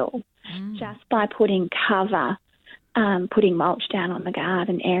soil just by putting cover, putting mulch down on the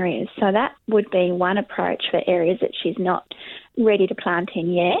garden areas. So that would be one approach for areas that she's not ready to plant in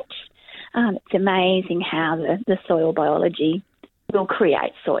yet. It's amazing how the soil biology will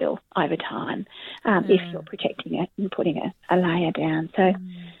create soil over time if you're protecting it and putting a layer down. So,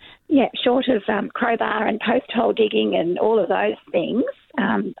 short of crowbar and post-hole digging and all of those things,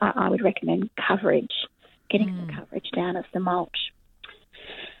 I would recommend coverage, getting some coverage down of the mulch.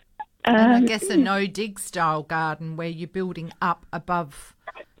 And I guess a no-dig style garden where you're building up above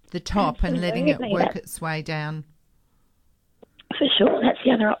the top and letting it work its way down. For sure, that's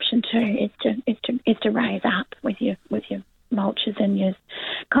the other option too. Is to raise up with your mulches and your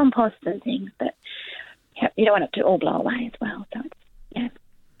compost and things, but you don't want it to all blow away as well. So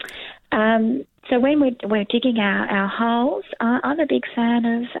so when we're digging our holes, I'm a big fan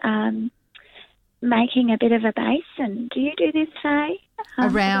of making a bit of a basin. Do you do this, Faye?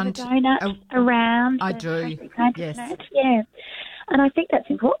 Around a donut around. I do. Yes. Yeah, and I think that's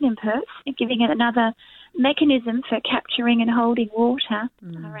important in Perth, giving it another mechanism for capturing and holding water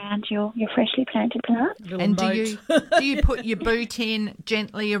around your freshly planted plants. And do you put your boot in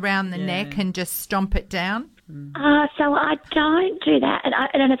gently around the neck and just stomp it down? So I don't do that,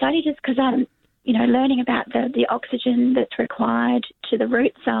 and it's only just because I'm learning about the oxygen that's required to the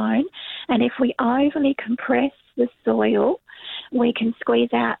root zone, and if we overly compress the soil, we can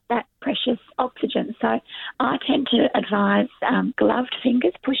squeeze out that precious oxygen. So I tend to advise gloved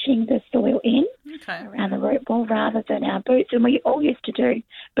fingers pushing the soil in around the root ball rather than our boots. And we all used to do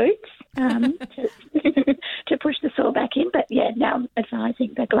boots to push the soil back in. But, now I'm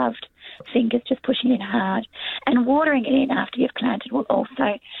advising the gloved fingers just pushing in hard. And watering it in after you've planted will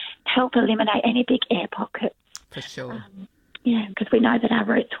also help eliminate any big air pockets. For sure. Because we know that our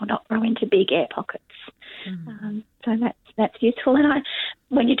roots will not grow into big air pockets. So that's useful. And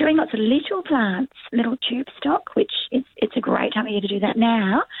when you're doing lots of little plants, little tube stock, which it's a great time of year to do that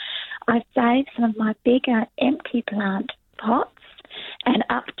now, I save some of my bigger empty plant pots and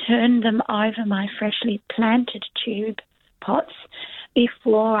upturn them over my freshly planted tube pots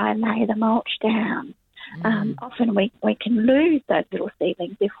before I lay the mulch down. Often we can lose those little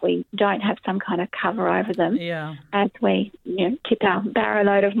seedlings if we don't have some kind of cover over them as we tip our barrow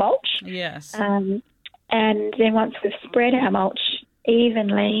load of mulch. Yes. And then once we've spread our mulch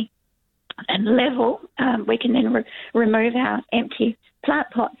evenly and level, we can then remove our empty plant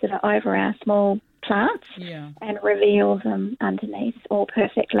pots that are over our small plants and reveal them underneath, all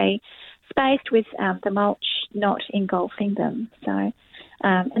perfectly spaced with the mulch not engulfing them. So,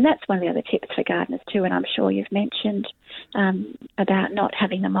 and that's one of the other tips for gardeners too, and I'm sure you've mentioned about not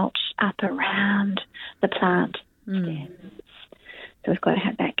having the mulch up around the plant stems. So we've got to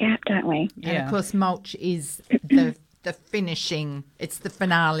have that gap, don't we? And of course, mulch is the finishing. It's the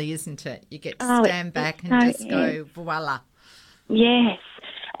finale, isn't it? You get to stand back and just go, voila. Yes.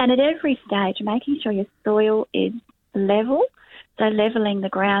 And at every stage, making sure your soil is level. So levelling the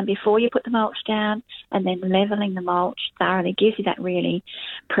ground before you put the mulch down and then levelling the mulch thoroughly gives you that really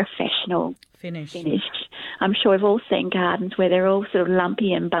professional finish. I'm sure we've all seen gardens where they're all sort of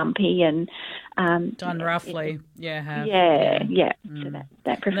lumpy and bumpy and done roughly. So that professional.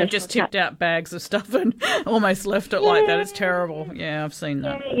 And they've just tipped out bags of stuff and almost left it like that. It's terrible. Yeah, I've seen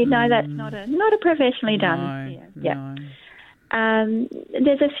that. Yeah, that's not a professionally done. No.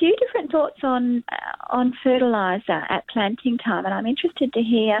 There's a few different thoughts on fertiliser at planting time, and I'm interested to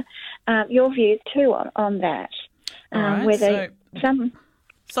hear your views too on that.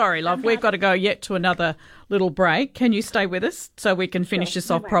 Sorry, love, we've got to go yet to another little break. Can you stay with us so we can finish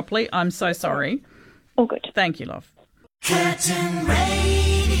this off properly? I'm so sorry. All good. Thank you, love. Curtin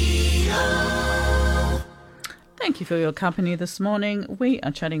Radio. Thank you for your company this morning. We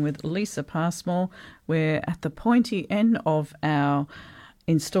are chatting with Lisa Passmore. We're at the pointy end of our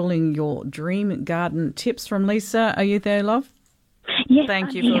installing your dream garden tips from Lisa. Are you there, love? Yes, Thank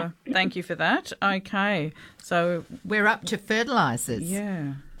I'm you here. thank you for that. Okay, so We're up to fertilisers.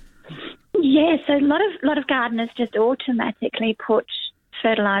 yeah, Yeah, so a lot of gardeners just automatically put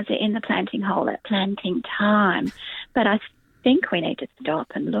fertiliser in the planting hole at planting time, but I think we need to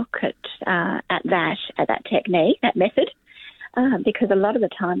stop and look at that technique, that method, because a lot of the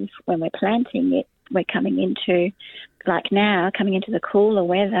times when we're planting it, we're coming into, like now, coming into the cooler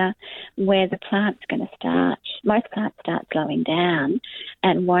weather where the plant's going to start, most plants start slowing down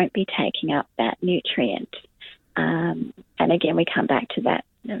and won't be taking up that nutrient. And again, we come back to that,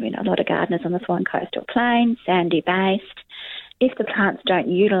 a lot of gardeners on the Swan Coastal Plain, sandy based. If the plants don't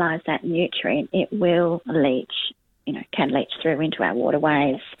utilise that nutrient, it will leach, can leach through into our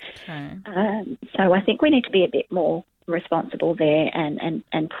waterways. okay. So I think we need to be a bit more responsible there and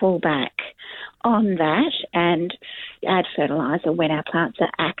pull back on that and add fertiliser when our plants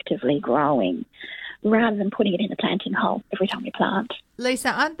are actively growing rather than putting it in the planting hole every time we plant. Lisa,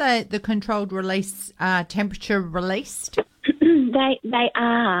 aren't they the controlled release temperature released? They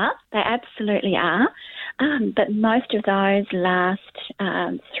are. They absolutely are. But most of those last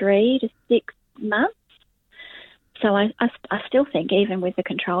 3 to 6 months. So I still think even with the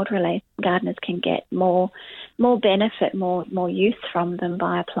controlled release, gardeners can get more benefit, more use from them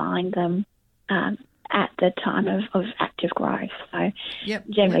by applying them at the time of active growth. So Yep.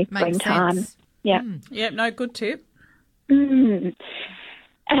 generally that makes springtime. sense. Yeah. Yeah, no, good tip. Mm.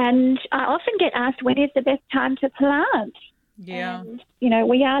 And I often get asked, when is the best time to plant? Yeah. And,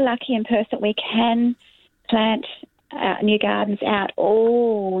 we are lucky in Perth that we can plant new gardens out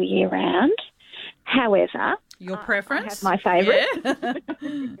all year round. However, Your preference? I have my favourite.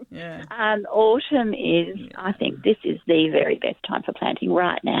 Yeah. yeah. Autumn is, I think, this is the very best time for planting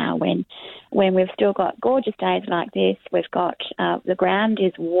right now when we've still got gorgeous days like this. We've got, the ground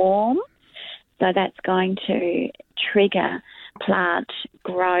is warm, so that's going to trigger plant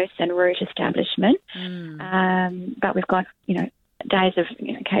growth and root establishment. But we've got, days of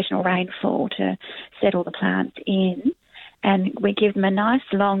occasional rainfall to settle the plants in, and we give them a nice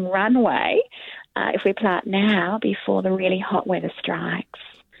long runway if we plant now before the really hot weather strikes.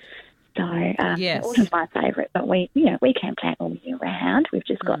 So Yes. autumn's my favourite, but we can plant all year round. We've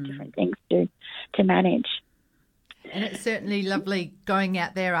just got different things to manage. And it's certainly lovely going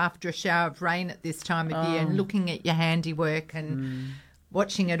out there after a shower of rain at this time of year and looking at your handiwork and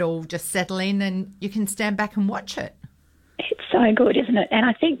watching it all just settle in, and you can stand back and watch it. It's so good, isn't it? And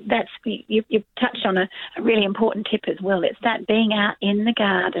I think that's you touched on a really important tip as well. It's that being out in the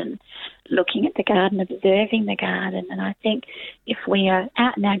garden, looking at the garden, observing the garden. And I think if we are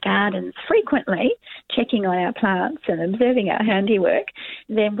out in our gardens frequently, checking on our plants and observing our handiwork,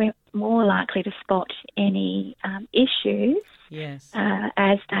 then we're more likely to spot any issues Yes.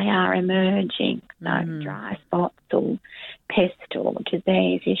 as they are emerging, dry spots or pest or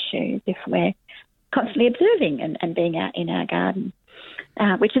disease issues, if we're constantly observing and being out in our garden,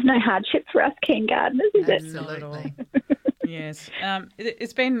 which is no hardship for us keen gardeners, is it? Absolutely. Yes.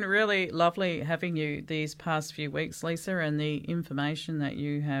 It's been really lovely having you these past few weeks, Lisa, and the information that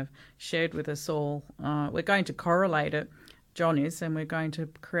you have shared with us all. We're going to correlate it, John is, and we're going to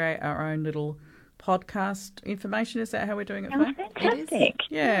create our own little podcast information. Is that how we're doing it, Oh, Faye? fantastic.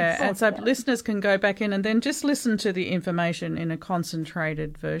 Yeah, and so listeners can go back in and then just listen to the information in a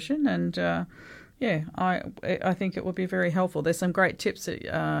concentrated version. And I think it will be very helpful. There's some great tips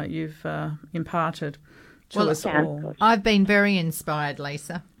that you've imparted to us sounds all. good. I've been very inspired,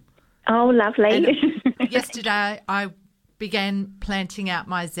 Lisa. Oh, lovely. Yesterday I began planting out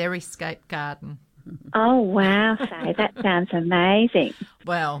my xeriscape garden. Oh, wow, Faye, that sounds amazing.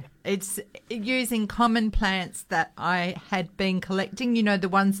 Well, it's using common plants that I had been collecting, the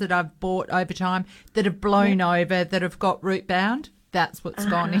ones that I've bought over time that have blown over, that have got root bound. That's what's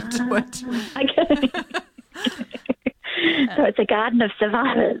gone into it. Okay. So it's a garden of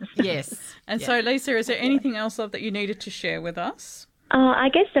survivors. Yes. And so, Lisa, is there anything else, love, that you needed to share with us? I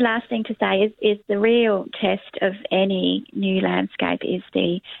guess the last thing to say is the real test of any new landscape is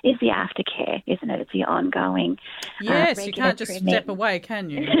the aftercare, isn't it? It's the ongoing. Yes, you regular can't just trimming. step away, can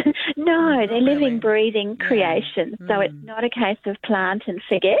you? No, they're living, really. breathing creations. So it's not a case of plant and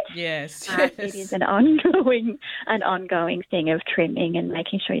forget. Yes. It is an ongoing thing of trimming and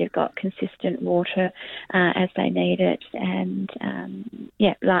making sure you've got consistent water as they need it, and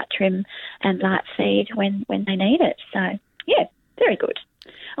light trim and light feed when they need it. So very good.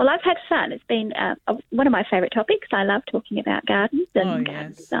 Well, I've had fun. It's been one of my favourite topics. I love talking about gardens and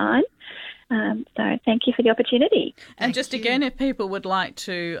garden design. So thank you for the opportunity. And just again, if people would like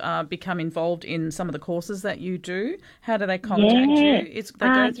to become involved in some of the courses that you do, how do they contact you? They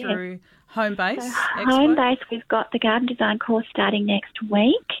go through Homebase Expo? Homebase, we've got the garden design course starting next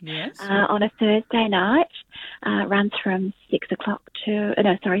week on a Thursday night. Runs from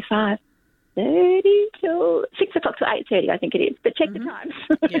 5:30 till 6 o'clock to 8:30, I think it is. But check the times.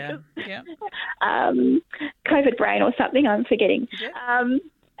 COVID brain or something, I'm forgetting. Yeah.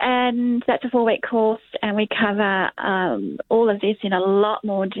 And that's a 4-week course, and we cover all of this in a lot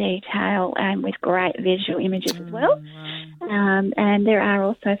more detail and with great visual images as well. Wow. And there are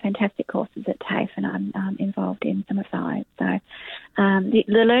also fantastic courses at TAFE, and I'm involved in some of those. So the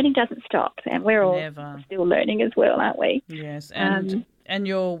learning doesn't stop, and we're all still learning as well, aren't we? Yes, and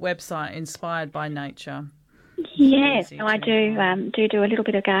your website, Inspired by Nature. Yes, so I do a little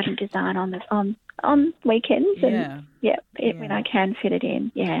bit of garden design on weekends, and when I can fit it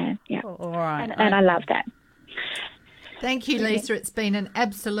in. Yeah. All right, and I love that. Thank you, Lisa. It's been an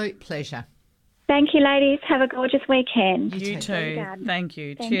absolute pleasure. Thank you, ladies. Have a gorgeous weekend. You too. Thank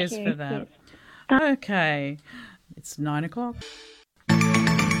you. Cheers for that. Cheers. Okay, it's 9 o'clock.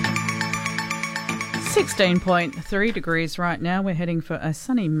 16.3 degrees right now. We're heading for a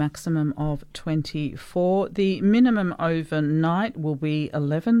sunny maximum of 24. The minimum overnight will be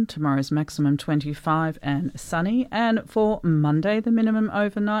 11. Tomorrow's maximum 25 and sunny. And for Monday, the minimum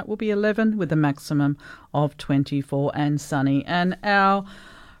overnight will be 11 with a maximum of 24 and sunny. And our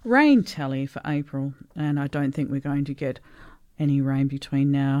rain tally for April, and I don't think we're going to get any rain between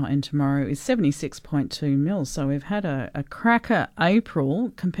now and tomorrow, is 76.2 mils. So we've had a cracker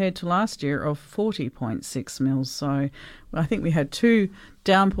April compared to last year of 40.6 mils. So I think we had 2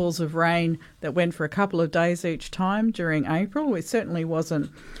 downpours of rain that went for a couple of days each time during April. It certainly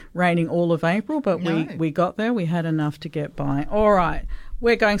wasn't raining all of April, but we got there. We had enough to get by. All right,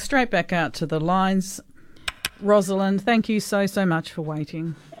 we're going straight back out to the lines. Rosalind, thank you so much for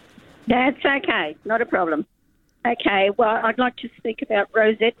waiting. That's okay, not a problem. Okay, well, I'd like to speak about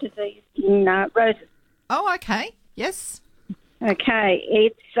rosette disease in roses. Oh, okay. Yes. Okay,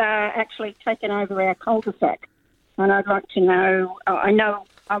 it's actually taken over our cul-de-sac, and I'd like to know,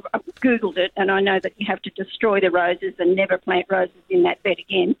 I've Googled it, and I know that you have to destroy the roses and never plant roses in that bed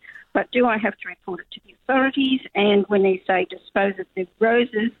again, but do I have to report it to the authorities? And when they say dispose of the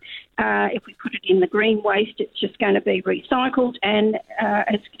roses, if we put it in the green waste, it's just going to be recycled, and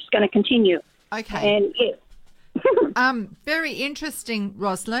it's just going to continue. Okay. And, yeah. Very interesting,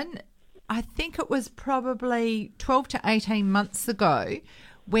 Rosalind. I think it was probably 12 to 18 months ago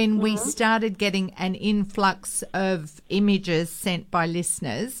when we started getting an influx of images sent by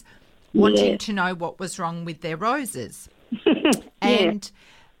listeners wanting to know what was wrong with their roses. And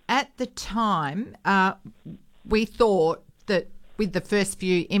at the time, we thought that with the first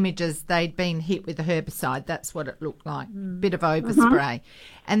few images, they'd been hit with a herbicide. That's what it looked like, bit of overspray.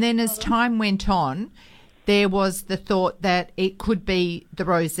 And then as time went on, there was the thought that it could be the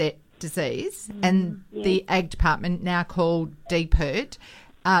rosette disease, and the Ag Department, now called DPIRD,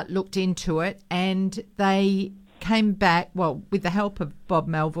 looked into it, and they came back, well, with the help of Bob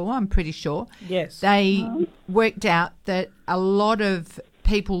Melville, I'm pretty sure. Yes. They worked out that a lot of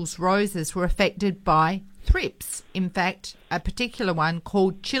people's roses were affected by thrips. In fact, a particular one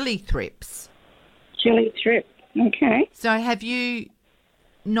called chili thrips. Chili thrip, okay. So have you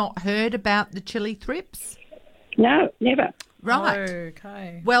not heard about the chili thrips? No, never. Right.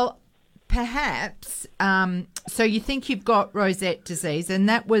 Okay. Well, perhaps, so you think you've got rosette disease, and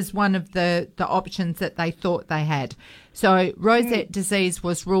that was one of the options that they thought they had. So rosette disease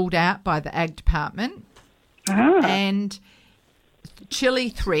was ruled out by the Ag Department, and chili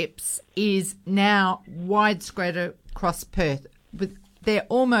thrips is now widespread across Perth. There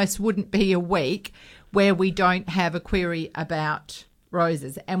almost wouldn't be a week where we don't have a query about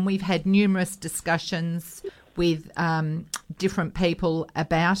roses, and we've had numerous discussions with different people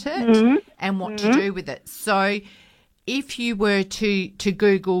about it and what to do with it. So if you were to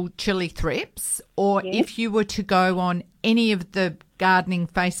Google chili thrips, or if you were to go on any of the gardening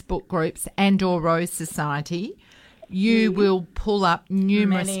Facebook groups and or Rose Society, you will pull up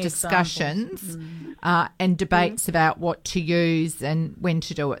numerous discussions and debates about what to use and when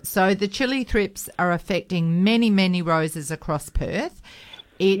to do it. So the chili thrips are affecting many roses across Perth.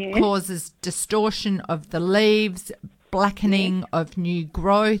 It causes distortion of the leaves, blackening of new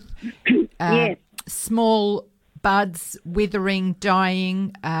growth, small buds withering,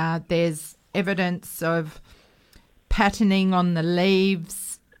 dying. There's evidence of patterning on the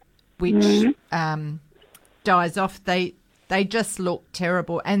leaves, which dies off. They They just look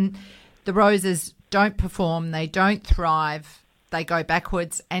terrible. And the roses don't perform, they don't thrive, they go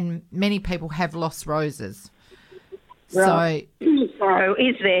backwards, and many people have lost roses. Right. So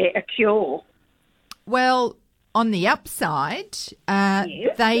is there a cure? Well, on the upside,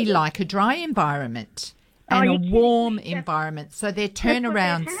 they like a dry environment and a warm environment. So their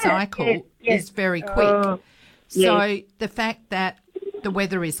turnaround cycle is very quick. So the fact that the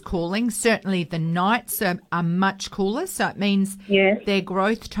weather is cooling, certainly the nights are much cooler. So it means their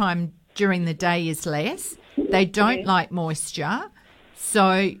growth time during the day is less. They don't like moisture.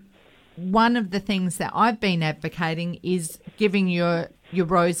 So one of the things that I've been advocating is giving your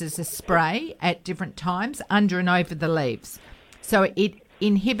roses a spray at different times under and over the leaves. So it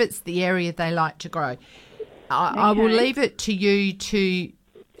inhibits the area they like to grow. I will leave it to you to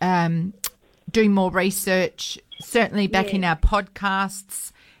do more research. Certainly back in our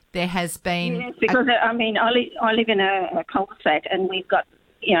podcasts, there has been... Yes, because, I live in a cul-de-sac and we've got,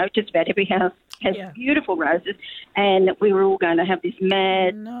 just about every house has beautiful roses, and we were all going to have this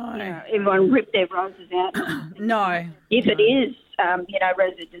mad... everyone ripped their roses out. If it is,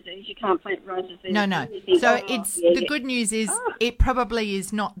 rosy disease, you can't plant roses. No. So the good news is it probably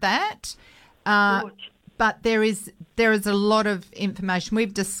is not that, but there is a lot of information.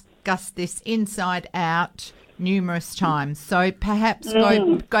 We've discussed this inside out numerous times. So perhaps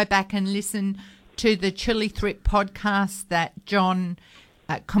go back and listen to the Chili Thrip podcast that John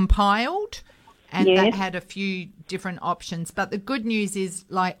compiled, and that had a few different options. But the good news is,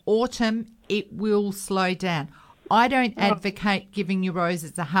 like autumn, it will slow down. I don't advocate giving your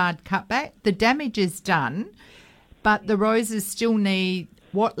roses a hard cutback. The damage is done, but the roses still need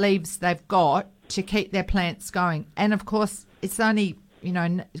what leaves they've got to keep their plants going. And, of course, it's only,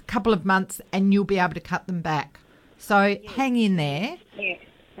 a couple of months and you'll be able to cut them back. So hang in there. Yeah.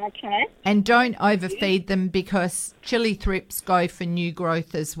 Okay. And don't overfeed them, because chili thrips go for new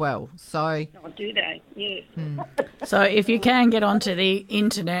growth as well. So do they? Yeah. So if you can get onto the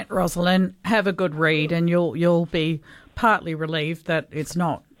internet, Rosalind, have a good read, and you'll be partly relieved that it's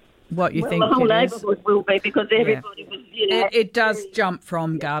not what you think it is. The whole neighbourhood will be, because everybody was, It does jump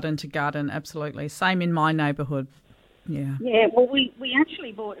from garden to garden, absolutely. Same in my neighbourhood. Yeah. Yeah. Well, we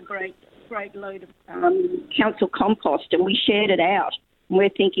actually bought a great load of council compost, and we shared it out. We're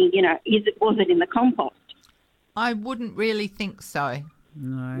thinking, was it in the compost? I wouldn't really think so.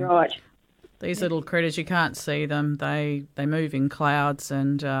 No. Right. These little critters, you can't see them. They move in clouds,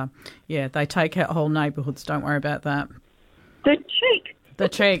 and they take out whole neighbourhoods. Don't worry about that. The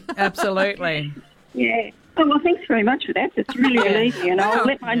cheek, absolutely. Yeah. Oh, well, thanks very much for that. It's really easy, and I'll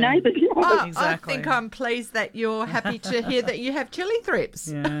let my neighbours know. Exactly. I think I'm pleased that you're happy to hear that you have chili thrips,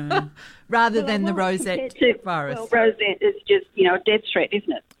 yeah. rather than the rosette virus. Well, rosette is just, a death threat,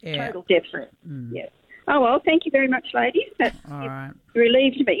 isn't it? Yeah. Total death threat. Yeah. Oh, well, thank you very much, ladies. That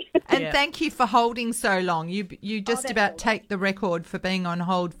relieved me. And thank you for holding so long. You just about take the record for being on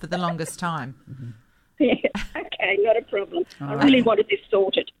hold for the longest time. Mm-hmm. Yeah. Okay, not a problem. I really wanted this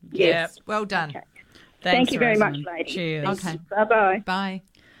sorted. Yes. Yeah. Well done. Okay. Thanks, Thank you very much, Rosamund. ladies. Cheers. Okay. Bye-bye. Bye.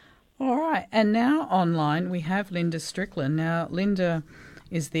 All right. And now online we have Linda Strickland. Now, Linda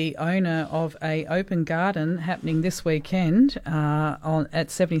is the owner of a open garden happening this weekend at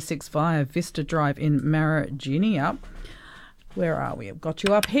 76 via Vista Drive in Marigina. Where are we? I've got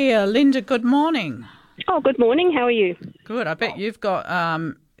you up here. Linda, good morning. Oh, good morning. How are you? Good. I bet you've got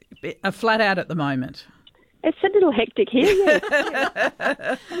a flat out at the moment. It's a little hectic here, yes.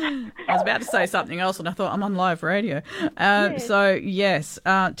 I was about to say something else, and I thought I'm on live radio. So, yes,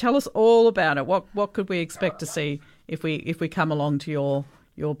 tell us all about it. What could we expect to see if we come along to your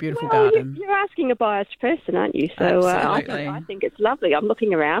beautiful garden? You're asking a biased person, aren't you? So I think it's lovely. I'm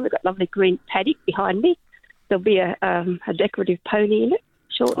looking around. We've got lovely green paddock behind me. There'll be a decorative pony in it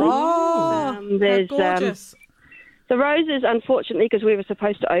shortly. Oh, there's gorgeous. The roses, unfortunately, because we were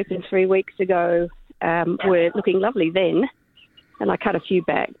supposed to open 3 weeks ago, were looking lovely then, and I cut a few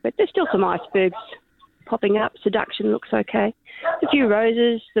back. But there's still some icebergs popping up. Seduction looks okay. A few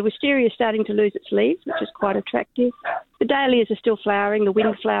roses. The wisteria is starting to lose its leaves, which is quite attractive. The dahlias are still flowering. The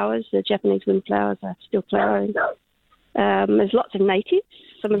windflowers, the Japanese windflowers, are still flowering. There's lots of natives.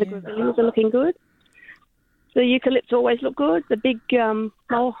 Some of the grevilleas are looking good. The eucalypts always look good. The big,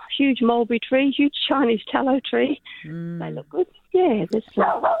 huge mulberry tree, huge Chinese tallow tree, they look good. Yeah.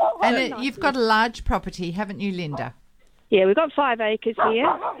 And you've got a large property, haven't you, Linda? Yeah, we've got 5 acres here,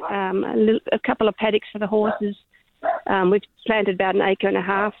 a couple of paddocks for the horses. We've planted about 1.5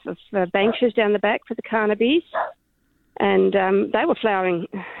 acres of banksias down the back for the carnabies. And they were flowering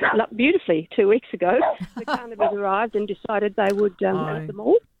beautifully 2 weeks ago. The carnabies arrived and decided they would have them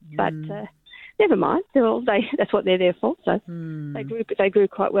all. But never mind. That's what they're there for. So they grew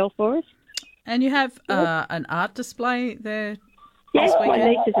quite well for us. And you have an art display there. Yes, this my weekend?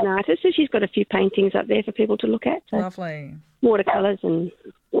 niece is an artist, so she's got a few paintings up there for people to look at. So Lovely. watercolours and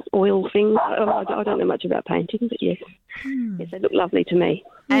oil things. I don't know much about painting, but yes, they look lovely to me.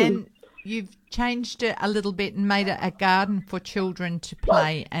 And you've changed it a little bit and made it a garden for children to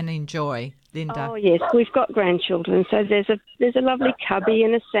play and enjoy, Linda. Oh yes, we've got grandchildren, so there's a lovely cubby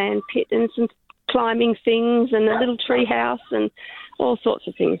and a sand pit and some climbing things and a little tree house and all sorts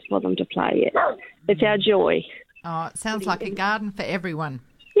of things for them to play. Yeah. It's our joy. Oh, it sounds like a garden for everyone.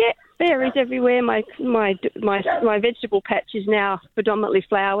 Yeah, berries everywhere. My vegetable patch is now predominantly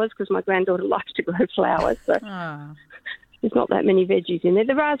flowers because my granddaughter likes to grow flowers. So there's not that many veggies in there.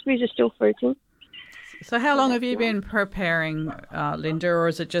 The raspberries are still fruiting. So how long have you been preparing, Linda, or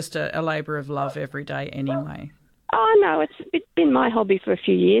is it just a labour of love every day anyway? Oh, no, it's been my hobby for a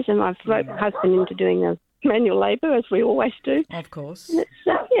few years, and I've roped my husband into doing the manual labour, as we always do. Of course.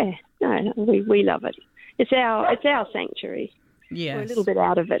 And we love it. It's our sanctuary. Yes. We're a little bit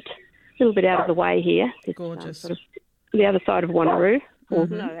out of it, a little bit out of the way here. It's, gorgeous. Sort of the other side of Wanneroo. Or,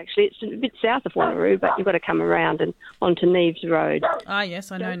 no, actually, it's a bit south of Wanneroo, but you've got to come around and onto Neves Road. Ah,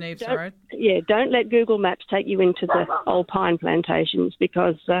 yes, I know Neves Road. Yeah, don't let Google Maps take you into the old pine plantations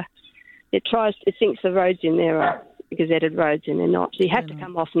because it thinks the roads in there are gazetted roads and they're not. So you have to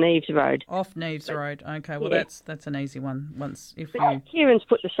come off Neves Road. Off Neves Road. Okay, well that's an easy one. Kieran's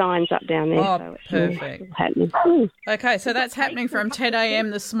put the signs up down there. Oh, so it's perfect. happening. Okay, so that's happening from 10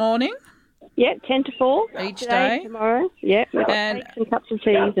 a.m. this morning. Yeah, 10 to 4. Each today, day. Tomorrow. Yeah, we've got cakes and cups of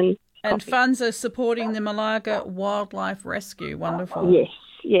teas and coffee. funds are supporting the Malaga Wildlife Rescue. Wonderful.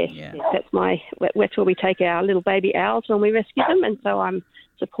 Yes. That's where we take our little baby owls when we rescue them, and so I'm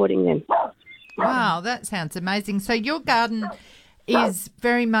supporting them. Wow, that sounds amazing. So your garden is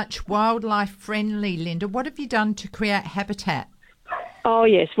very much wildlife friendly, Linda. What have you done to create habitat? Oh,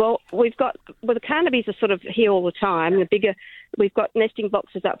 yes. Well, the Carnabys are sort of here all the time. We've got nesting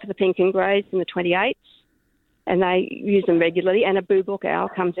boxes up for the pink and greys and the 28s, and they use them regularly, and a boobook owl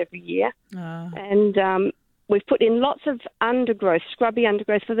comes every year. And we've put in lots of undergrowth, scrubby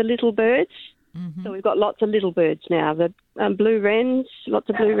undergrowth for the little birds. Mm-hmm. So we've got lots of little birds now. The blue wrens, lots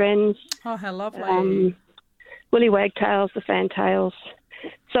of blue wrens. Oh, how lovely. Woolly wagtails, the fantails.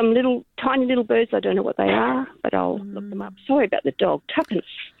 Some tiny little birds, I don't know what they are, but I'll look them up. Sorry about the dog. Tuppence.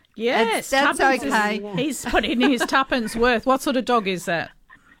 Yes, that's okay. He's put in his tuppence worth. What sort of dog is that?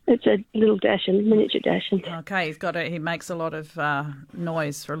 It's a little Dachshund, miniature Dachshund. Okay, he makes a lot of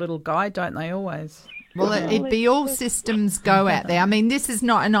noise for a little guy, don't they always? Well, it'd be all systems go out there. I mean, this is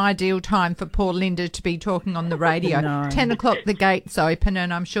not an ideal time for poor Linda to be talking on the radio. No. 10 o'clock, the gates open,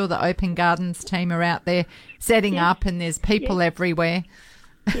 and I'm sure the Open Gardens team are out there setting up, and there's people everywhere.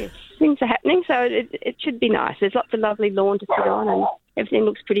 Yes, things are happening, so it should be nice. There's lots of lovely lawn to sit on, and everything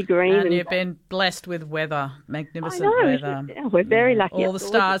looks pretty green. And you've been blessed with weather, magnificent weather. We're very lucky. All the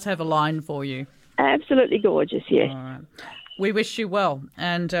stars have aligned for you. Absolutely gorgeous, yes. All right. We wish you well,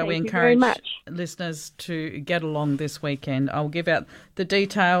 and we encourage listeners to get along this weekend. I'll give out the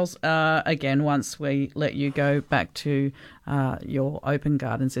details again once we let you go back to your open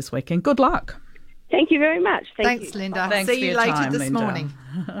gardens this weekend. Good luck. Thank you very much. Thanks, Linda. Thanks See you later time, this Linda. morning.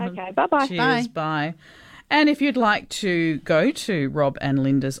 Okay, bye-bye. Cheers, bye. And if you'd like to go to Rob and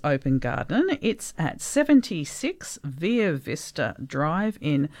Linda's Open Garden, it's at 76 Via Vista Drive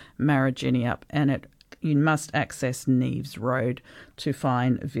in Mariginiup, and you must access Neves Road to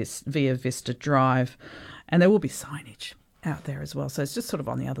find Via Vista Drive. And there will be signage out there as well. So it's just sort of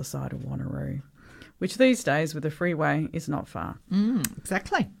on the other side of Wanneroo, which these days with the freeway is not far.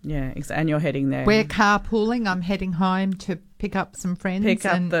 Exactly. Yeah, and you're heading there. We're carpooling. I'm heading home to pick up some friends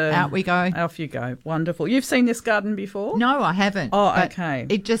out we go. Off you go. Wonderful. You've seen this garden before? No, I haven't. Oh, okay.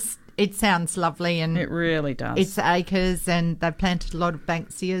 It sounds lovely, and it really does. It's acres, and they've planted a lot of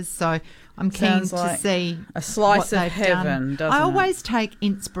Banksias, so I'm keen to see a slice what of heaven, doesn't I always take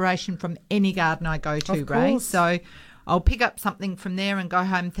inspiration from any garden I go to, Ray. So I'll pick up something from there and go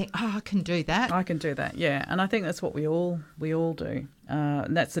home and think, I can do that. I can do that, yeah. And I think that's what we all do.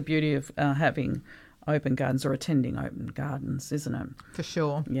 And that's the beauty of having open gardens or attending open gardens, isn't it? For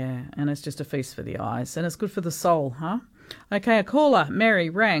sure. Yeah, and it's just a feast for the eyes, and it's good for the soul, huh? Okay, a caller, Mary,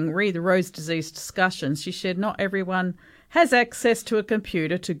 rang, re the Rose disease discussions. She said not everyone has access to a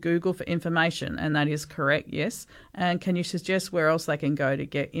computer to Google for information, and that is correct, yes. And can you suggest where else they can go to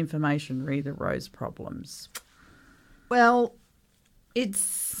get information, re the Rose problems? Well,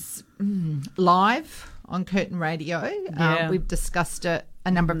 it's live on Curtin Radio. Yeah. We've discussed it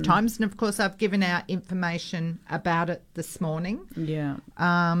a number of times, and of course I've given out information about it this morning. Yeah.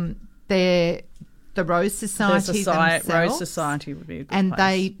 the Rose Society themselves. Rose Society would be a good and place.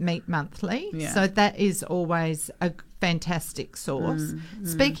 they meet monthly. Yeah. So that is always a fantastic source.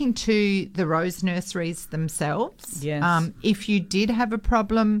 Speaking to the rose nurseries themselves, Yes. if you did have a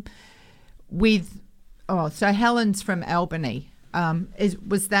problem with, so Helen's from Albany.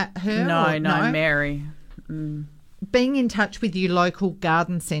 Was that her? No, Mary. Being in touch with your local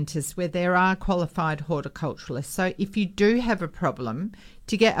garden centres where there are qualified horticulturalists. So if you do have a problem,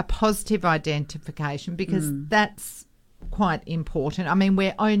 to get a positive identification, because that's quite important. I mean,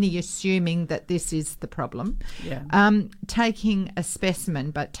 we're only assuming that this is the problem. Yeah. Taking a specimen,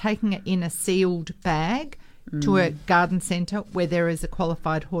 but taking it in a sealed bag to a garden centre where there is a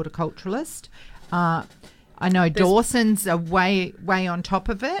qualified horticulturalist. I know Dawson's are way on top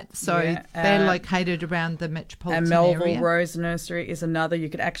of it, so they're located around the metropolitan area. And Melville area. Rose Nursery is another. You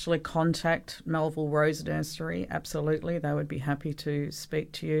could actually contact Melville Rose Nursery. Absolutely, they would be happy to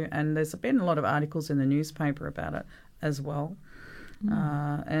speak to you. And there's been a lot of articles in the newspaper about it as well.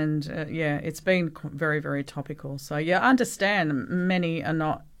 It's been very, very topical. So, I understand many are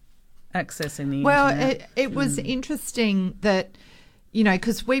not accessing the internet. Well, it was interesting that,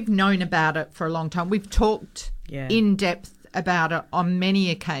 because we've known about it for a long time. We've talked in depth about it on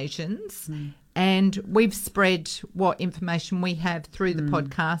many occasions, and we've spread what information we have through the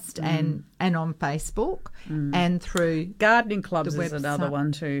podcast and on Facebook and through gardening clubs the is another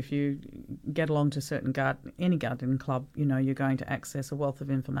one too. If you get along to any gardening club, you're going to access a wealth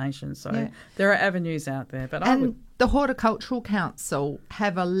of information. So there are avenues out there. But the Horticultural Council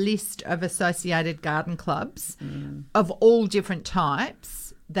have a list of associated garden clubs of all different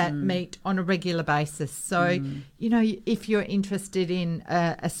types that meet on a regular basis. So, if you're interested in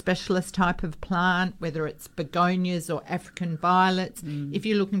a specialist type of plant, whether it's begonias or African violets, if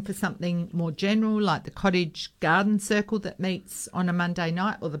you're looking for something more general like the Cottage Garden Circle that meets on a Monday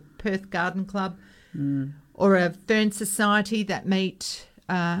night, or the Perth Garden Club, or a Fern Society that meet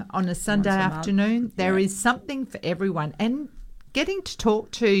on a Sunday afternoon, there is something for everyone. And getting to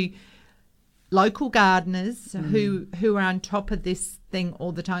talk to local gardeners who are on top of this thing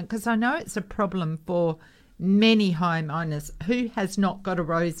all the time, because I know it's a problem for many homeowners who has not got a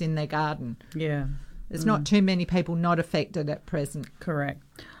rose in their garden. Yeah. There's not too many people not affected at present. Correct.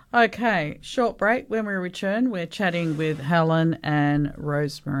 Okay, short break. When we return, we're chatting with Helen and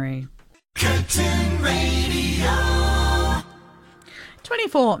Rosemary. Curtin Radio.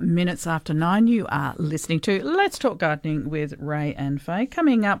 24 minutes after 9, you are listening to Let's Talk Gardening with Ray and Faye.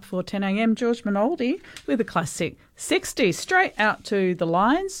 Coming up for 10 a.m, George Minoldi with a classic 60s. Straight out to the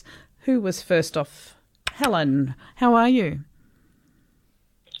lines. Who was first off? Helen, how are you?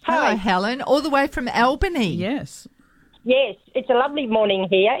 Hello, Helen, all the way from Albany. Yes. Yes, it's a lovely morning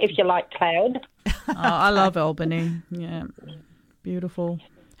here, if you like cloud. I love Albany. Yeah, beautiful.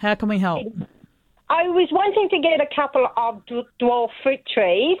 How can we help? I was wanting to get a couple of dwarf fruit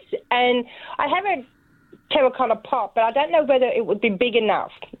trees, and I have a terracotta pot, but I don't know whether it would be big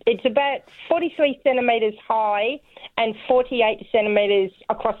enough. It's about 43 centimetres high and 48 centimetres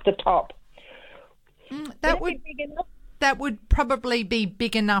across the top. That would probably be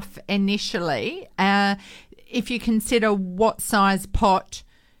big enough initially, if you consider what size pot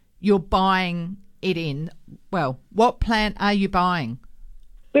you're buying it in. Well, what plant are you buying?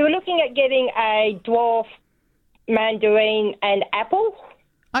 We were looking at getting a dwarf mandarin and apple.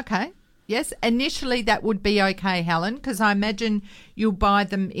 Okay. Yes, initially that would be okay, Helen, because I imagine you'll buy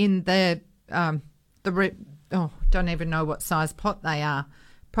them in don't even know what size pot they are.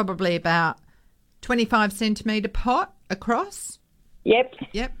 Probably about 25 centimetre pot across. Yep.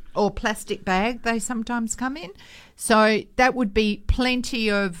 Or plastic bag they sometimes come in. So that would be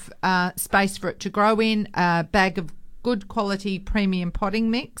plenty of space for it to grow in, a bag of good quality premium potting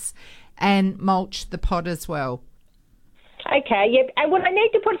mix, and mulch the pot as well. Okay, yep. And would I need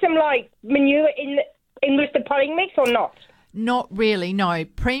to put some manure in with the potting mix or not? Not really, no.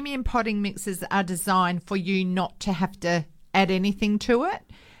 Premium potting mixes are designed for you not to have to add anything to it,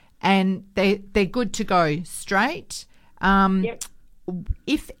 and they're good to go straight. Yep.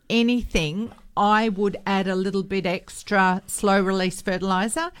 If anything, I would add a little bit extra slow release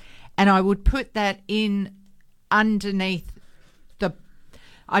fertiliser, and I would put that in underneath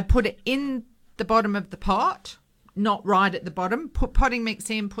I'd put it in the bottom of the pot, not right at the bottom. Put potting mix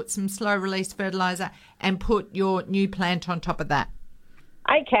in, put some slow release fertiliser, and put your new plant on top of that.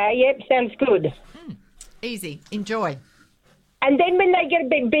 Okay, yep, sounds good. Easy, enjoy. And then when they get a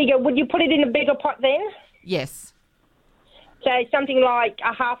bit bigger, would you put it in a bigger pot then? Yes. So something like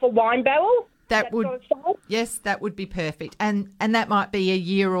a half a wine barrel? That would, sort of size? yes, that would be perfect. And that might be a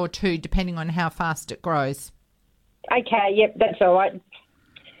year or two, depending on how fast it grows. Okay, yep, that's all right.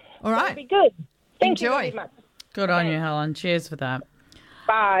 All right. That'd be good. Thank you Enjoy. very much. Good on you, Helen. Cheers for that.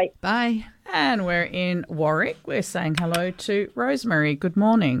 Bye. Bye. And we're in Warwick. We're saying hello to Rosemary. Good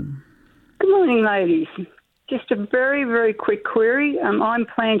morning. Good morning, ladies. Just a very, very quick query. I'm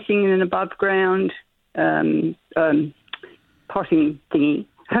planting in an above-ground potting thingy.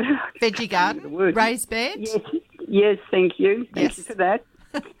 Veggie garden, raised bed. Yes, thank you. Thank Yes. you for that.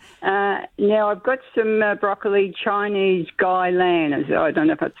 Now, I've got some broccoli Chinese Guy Lan. I don't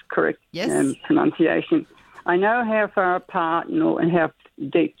know if that's correct Yes. pronunciation. I know how far apart and how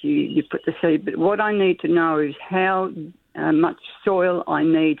deep you put the seed, but what I need to know is how much soil I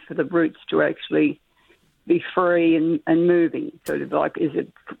need for the roots to actually be free and moving. Sort of like, is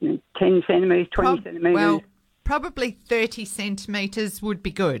it 10 centimetres, 20 centimetres? Well, probably 30 centimetres would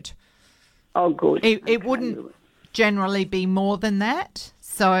be good. Oh, good. It wouldn't generally be more than that.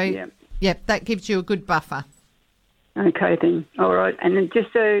 So, yeah, that gives you a good buffer. Okay, then. All right. And then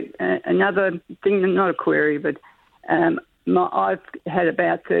just another thing, not a query, but I've had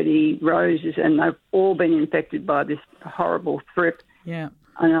about 30 roses and they've all been infected by this horrible thrip. Yeah.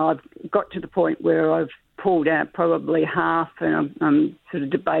 And I've got to the point where I've pulled out probably half and I'm sort of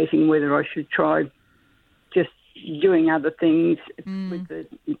debating whether I should try just doing other things with the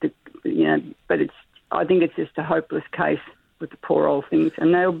but I think it's just a hopeless case with the poor old things.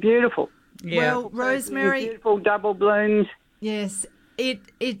 And they're beautiful. Yeah. Well, Rosemary, beautiful double blooms. yes,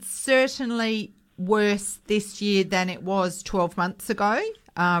 it's certainly worse this year than it was 12 months ago.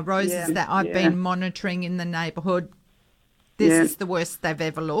 Roses that I've been monitoring in the neighbourhood, this is the worst they've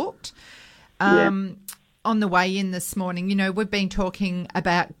ever looked. On the way in this morning, we've been talking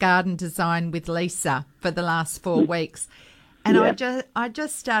about garden design with Lisa for the last 4 weeks. And I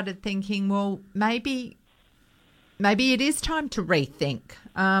just started thinking, well, maybe it is time to rethink.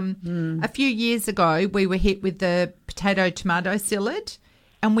 A few years ago, we were hit with the potato-tomato psyllid,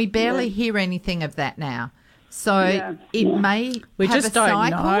 and we barely hear anything of that now. So it may We have just a don't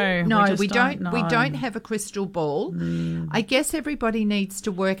cycle. know. No, We just don't know. We don't have a crystal ball. I guess everybody needs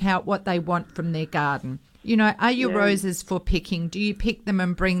to work out what they want from their garden. Are your roses for picking? Do you pick them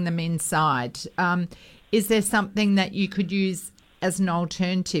and bring them inside? Is there something that you could use as an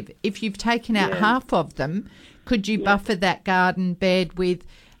alternative? If you've taken out half of them, could you buffer that garden bed with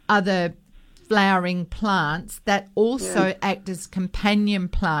other flowering plants that also act as companion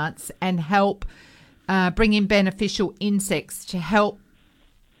plants and help bring in beneficial insects to help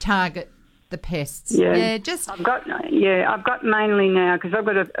target the pests? I've got mainly now because I've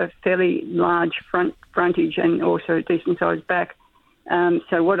got a fairly large frontage and also a decent sized back.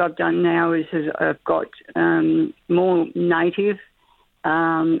 So what I've done now is I've got more native,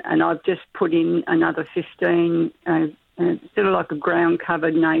 and I've just put in another 15 sort of like a ground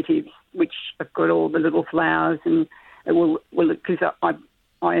covered natives, which have got all the little flowers, and it will because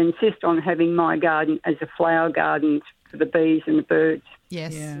I insist on having my garden as a flower garden for the bees and the birds.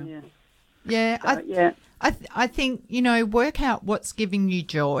 Yes. Yeah. I think, work out what's giving you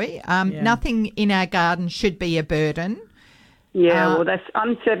joy. Nothing in our garden should be a burden. Yeah, well,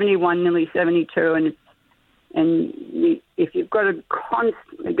 I'm 71, nearly 72, if you've got to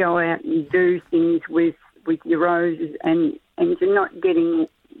constantly go out and do things with your roses and you're not getting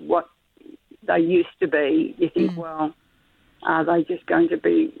what they used to be, you think, well, are they just going to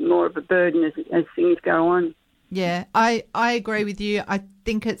be more of a burden as things go on? Yeah, I agree with you. I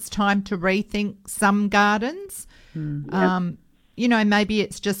think it's time to rethink some gardens. Maybe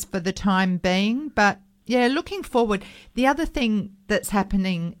it's just for the time being, but yeah, looking forward. The other thing that's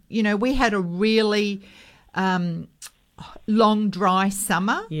happening, we had a really long, dry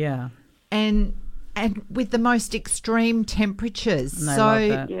summer. Yeah. And with the most extreme temperatures. And they so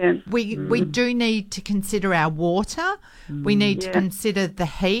love that. we do need to consider our water. We need to consider the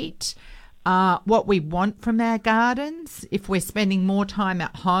heat, what we want from our gardens, if we're spending more time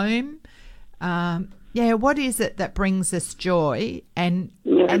at home. What is it that brings us joy, and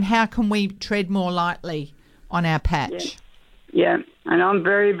how can we tread more lightly on our patch? Yeah, and I'm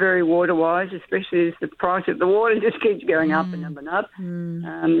very, very water-wise, especially as the price of the water just keeps going up and up and up.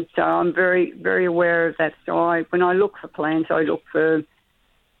 So I'm very, very aware of that. So when I look for plants, I look for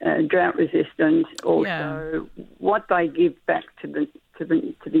drought-resistant, also what they give back to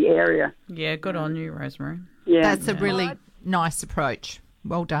the area. Yeah, good on you, Rosemary. Yeah, That's a really nice approach.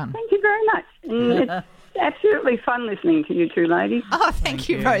 Well done. Thank you very much. And it's absolutely fun listening to you two ladies. Oh, thank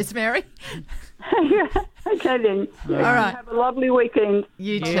you, Rosemary. Okay then. All right. Have a lovely weekend.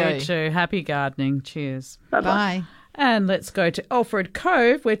 You You too. Happy gardening. Cheers. Bye. And let's go to Alfred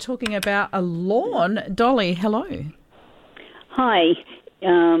Cove. We're talking about a lawn. Dolly, hello. Hi.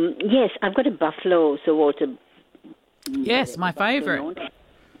 Yes, I've got a buffalo, so water. Yes, my favourite.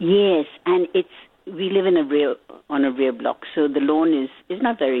 Yes, and we live on a rear block, so the lawn is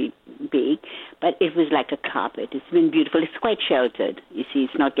not very big, but it was like a carpet. It's been beautiful. It's quite sheltered. You see,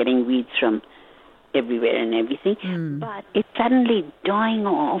 it's not getting weeds from everywhere and everything. But it's suddenly dying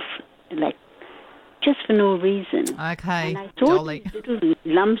off, like, just for no reason. Okay, and I thought Dolly. little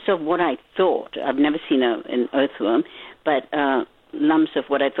lumps of what I thought. I've never seen an earthworm, but lumps of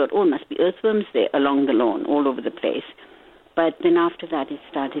what I thought, it must be earthworms there along the lawn, all over the place. But then after that, it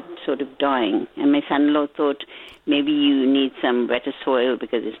started sort of dying. And my son-in-law thought maybe you need some wetter soil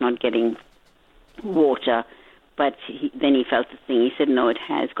because it's not getting water. But then he felt the thing. He said, no, it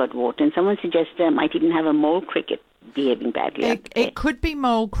has got water. And someone suggested I might even have a mole cricket behaving badly. It could be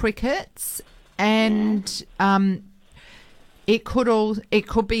mole crickets, and it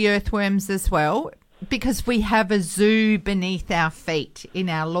could be earthworms as well, because we have a zoo beneath our feet in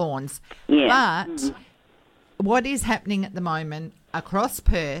our lawns. Yeah. But what is happening at the moment across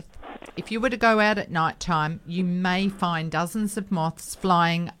Perth, if you were to go out at night time, you may find dozens of moths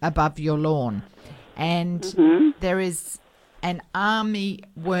flying above your lawn. And there is an army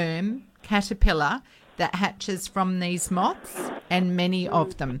worm caterpillar that hatches from these moths, and many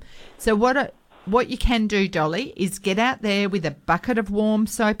of them. So what you can do, Dolly, is get out there with a bucket of warm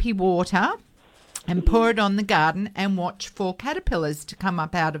soapy water and pour it on the garden and watch for caterpillars to come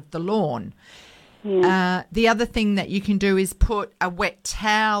up out of the lawn. The other thing that you can do is put a wet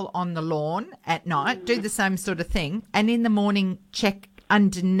towel on the lawn at night, do the same sort of thing, and in the morning check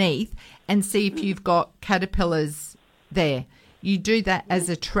underneath and see if you've got caterpillars there. You do that as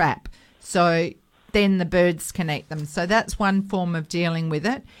a trap, so then the birds can eat them. So that's one form of dealing with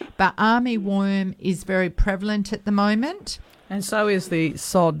it. But army worm is very prevalent at the moment. And so is the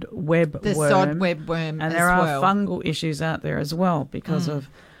sod web worm. The sod web worm and as there are well. fungal issues out there as well because of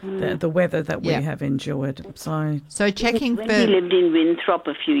the weather that we have enjoyed. So checking when we lived in Winthrop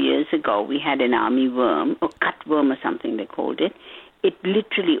a few years ago, we had an army worm, or cutworm or something they called it. It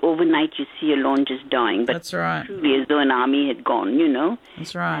literally, overnight, you see a lawn just dying. But that's right. Truly as though an army had gone, you know.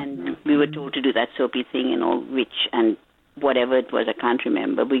 That's right. And we were told to do that soapy thing and all, and whatever it was, I can't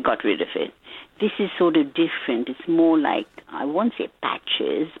remember. We got rid of it. This is sort of different. It's more like, I won't say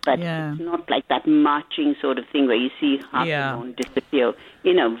patches, but it's not like that marching sort of thing where you see half the lawn disappear,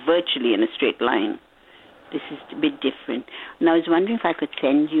 virtually in a straight line. This is a bit different. And I was wondering if I could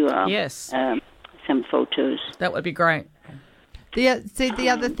send you some photos. That would be great. The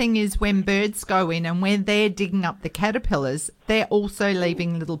other thing is when birds go in and when they're digging up the caterpillars, they're also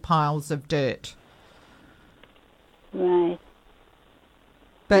leaving little piles of dirt. Right.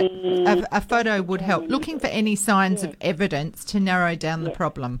 But a photo would help. Looking for any signs of evidence to narrow down the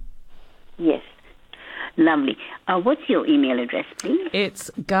problem. Yes. Lovely. What's your email address, please? It's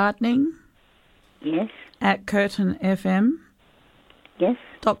gardening. Yes. At curtainfm. Yes.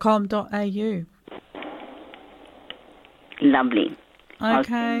 .com.au. Lovely. I'll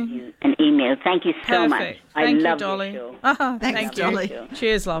send you an email. Thank you so much. Thank you, love Dolly. your Thanks, show. Thanks, Dolly.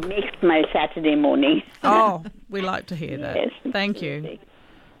 Cheers, love. Makes my Saturday morning. Oh, we like to hear that. Yes. Thank you.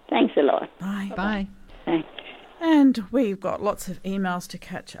 Thanks a lot. Bye. Bye. Thanks. And we've got lots of emails to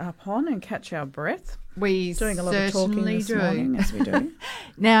catch up on and catch our breath. We doing a lot of talking certainly this do. morning, as we do.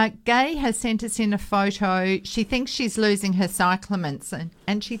 Now, Gay has sent us in a photo. She thinks she's losing her cyclamens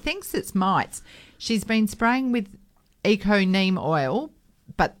and she thinks it's mites. She's been spraying with Eco Neem oil,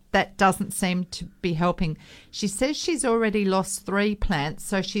 but that doesn't seem to be helping. She says she's already lost 3 plants,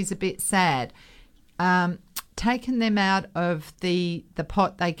 so she's a bit sad. Taken them out of the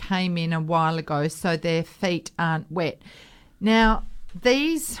pot they came in a while ago so their feet aren't wet. Now,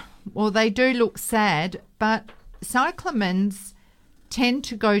 these, they do look sad, but cyclamens tend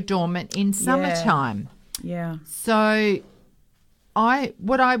to go dormant in summertime. Yeah. So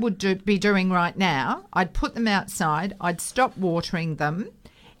what I would be doing right now, I'd put them outside, I'd stop watering them,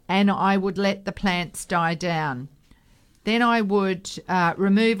 and I would let the plants die down. Then I would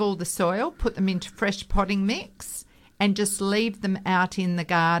remove all the soil, put them into fresh potting mix, and just leave them out in the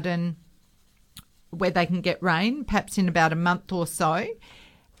garden where they can get rain, perhaps in about a month or so.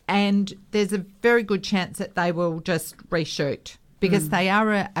 And there's a very good chance that they will just reshoot because they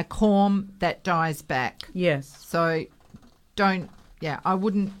are a corm that dies back. Yes. So I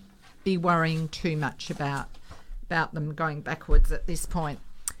wouldn't be worrying too much about them going backwards at this point.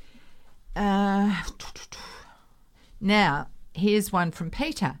 Now, here's one from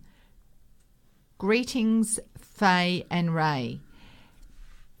Peter. Greetings, Faye and Ray.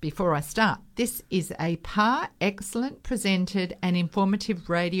 Before I start, this is a par excellent presented and informative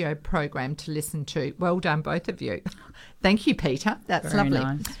radio program to listen to. Well done, both of you. Thank you, Peter. That's Very lovely.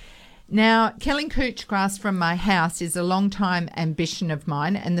 nice. Now, killing couch grass from my house is a long-time ambition of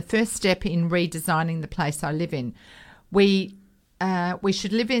mine and the first step in redesigning the place I live in. We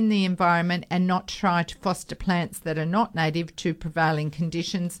should live in the environment and not try to foster plants that are not native to prevailing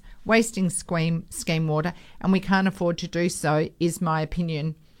conditions, wasting scheme water, and we can't afford to do so, is my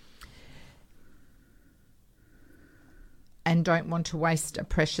opinion. And don't want to waste a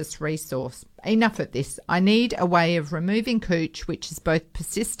precious resource. Enough of this. I need a way of removing couch which is both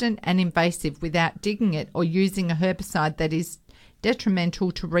persistent and invasive without digging it or using a herbicide that is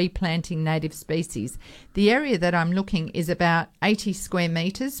detrimental to replanting native species. The area that I'm looking is about 80 square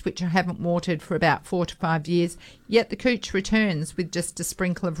metres, which I haven't watered for about 4 to 5 years, yet the couch returns with just a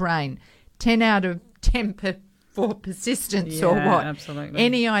sprinkle of rain. 10 out of 10 for persistence or what? Absolutely.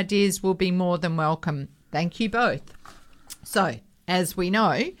 Any ideas will be more than welcome. Thank you both. So, as we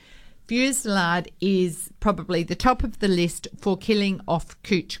know, Fusilade is probably the top of the list for killing off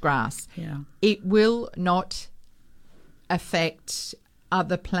couch grass. Yeah. It will not affect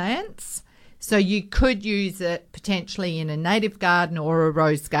other plants, so you could use it potentially in a native garden or a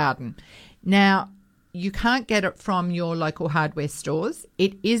rose garden. Now, you can't get it from your local hardware stores.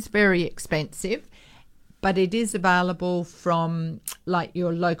 It is very expensive, but it is available from like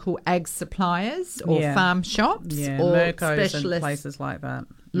your local ag suppliers or farm shops or Mercos specialist and places like that.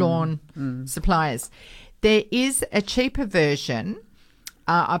 lawn suppliers. There is a cheaper version.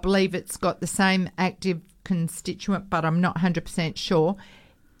 I believe it's got the same active constituent, but I'm not 100% sure.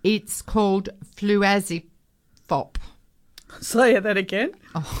 It's called Fluazifop. Say that again.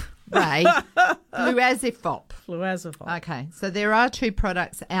 Oh, Ray. Fluazifop. Fluazifop. Okay, so there are 2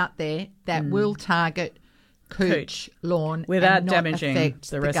 products out there that will target couch lawn without and not damaging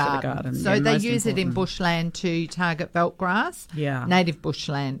affect the rest of the garden. So Yeah, they most use it in important. bushland to target veld grass, native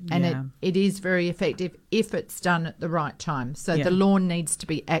bushland, and it is very effective if it's done at the right time. So the lawn needs to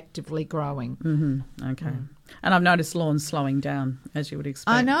be actively growing. Okay. And I've noticed lawns slowing down, as you would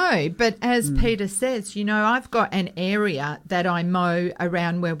expect. I know, but as Peter says, you know, I've got an area that I mow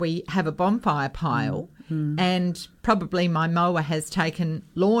around where we have a bonfire pile, and probably my mower has taken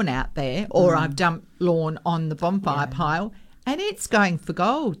lawn out there, or I've dumped lawn on the bonfire pile, and it's going for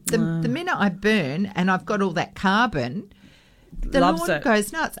gold. The minute I burn and I've got all that carbon, the Loves lawn it.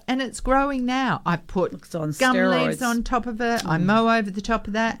 goes nuts, and it's growing now. I put on gum leaves steroids. on top of it. I mow over the top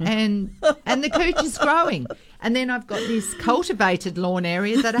of that, and the couch is growing. And then I've got this cultivated lawn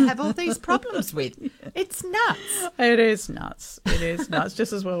area that I have all these problems with. It's nuts. It is nuts. It is nuts.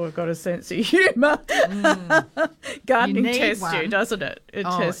 Just as well we've got a sense of humour. Gardening You need tests you, one. doesn't it? It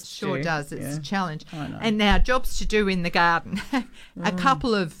tests it sure you. does. It's a challenge. I know. And now, jobs to do in the garden. A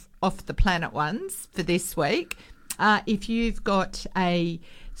couple of off-the-planet ones for this week. If you've got a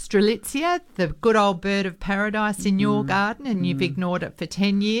Strelitzia, the good old bird of paradise in your garden, and you've ignored it for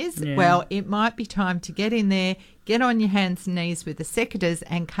 10 years, well, it might be time to get in there, get on your hands and knees with the secateurs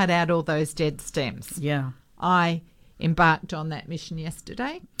and cut out all those dead stems. Yeah. I embarked on that mission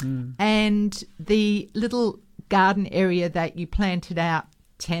yesterday, and the little garden area that you planted out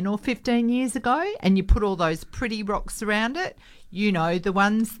 10 or 15 years ago and you put all those pretty rocks around it, you know,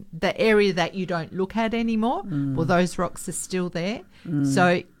 the area that you don't look at anymore, well, those rocks are still there.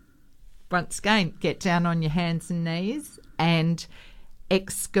 So once again, get down on your hands and knees and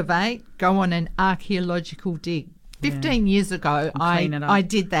excavate, go on an archaeological dig. 15 years ago, clean it up. I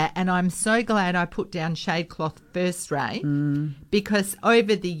did that, and I'm so glad I put down shade cloth first, Ray, because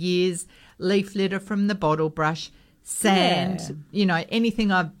over the years, leaf litter from the bottle brush, sand, you know, anything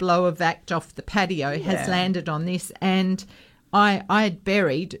I've blow-a-vacked off the patio has landed on this, and I had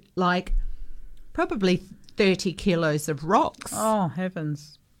buried like probably 30 kilos of rocks. Oh,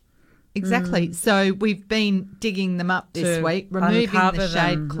 heavens. Exactly. So we've been digging them up this To week, removing uncover the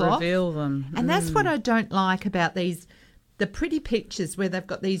shade them, cloth. reveal them. And that's what I don't like about the pretty pictures where they've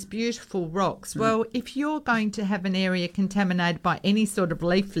got these beautiful rocks. Well, if you're going to have an area contaminated by any sort of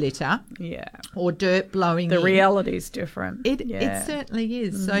leaf litter or dirt blowing The in, reality is different. it certainly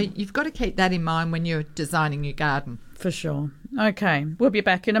is. So you've got to keep that in mind when you're designing your garden. For sure. Okay, we'll be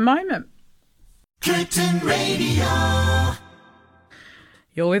back in a moment. Curtin Radio.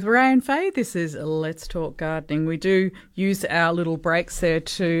 You're with Ray and Faye. This is Let's Talk Gardening. We do use our little breaks there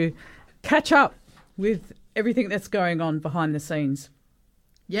to catch up with everything that's going on behind the scenes.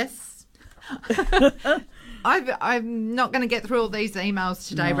 Yes. I'm not going to get through all these emails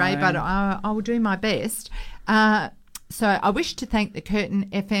today, Ray, but I will do my best. So I wish to thank the Curtin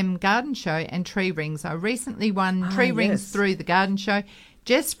FM Garden Show and Tree Rings. I recently won Tree Rings through the Garden Show.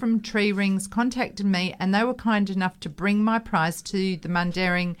 Jess from Tree Rings contacted me, and they were kind enough to bring my prize to the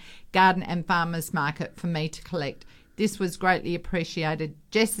Mundaring Garden and Farmers Market for me to collect. This was greatly appreciated.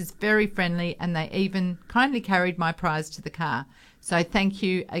 Jess is very friendly, and they even kindly carried my prize to the car. So thank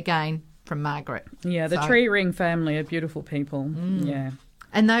you again from Margaret. Yeah, the Tree Ring family are beautiful people. Yeah.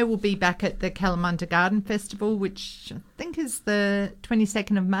 And they will be back at the Kalamunda Garden Festival, which I think is the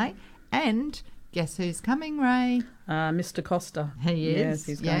 22nd of May. And guess who's coming, Ray? Mr. Costa. He is. Yes,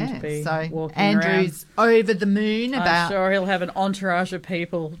 he's going to be walking Andrew's around. over the moon about... I'm sure he'll have an entourage of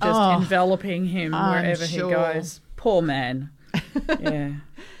people just enveloping him wherever he goes. Poor man. Yeah.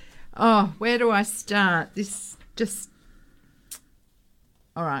 Oh, where do I start? This just...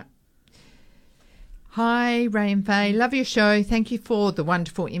 All right. Hi, Ray and Faye. Love your show. Thank you for the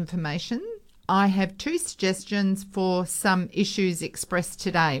wonderful information. I have 2 suggestions for some issues expressed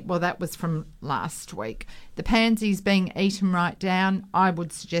today. Well, that was from last week. The pansies being eaten right down, I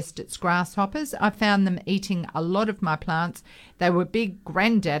would suggest it's grasshoppers. I found them eating a lot of my plants. They were big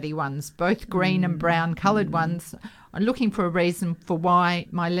granddaddy ones, both green and brown coloured ones. I'm looking for a reason for why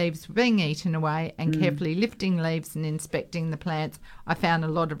my leaves were being eaten away, and carefully lifting leaves and inspecting the plants, I found a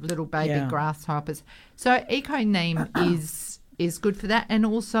lot of little baby grasshoppers. So Eco-Neem is good for that, and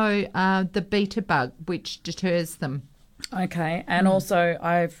also the beta bug, which deters them. Okay, and also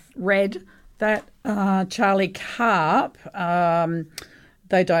I've read that Charlie Carp,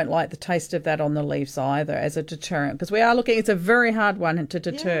 they don't like the taste of that on the leaves either as a deterrent, because we are looking, it's a very hard one to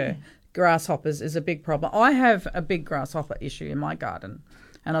deter. Yeah. Grasshoppers is a big problem. I have a big grasshopper issue in my garden,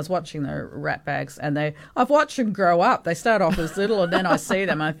 and I was watching the rat bags, and I've watched them grow up. They start off as little, and then I see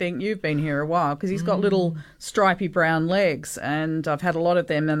them. I think, you've been here a while, because he's got little stripy brown legs, and I've had a lot of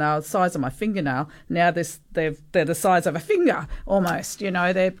them, and they're the size of my fingernail. Now they're the size of a finger almost.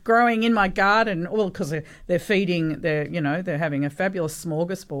 They're growing in my garden, all because they're feeding. They're having a fabulous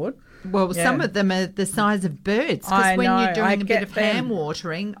smorgasbord. Well, some of them are the size of birds, because when you're doing a bit of hand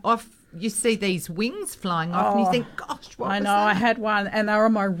watering, you see these wings flying off, and you think, gosh, what was that? I had one, and they were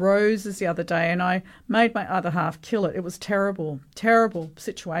on my roses the other day, and I made my other half kill it. It was terrible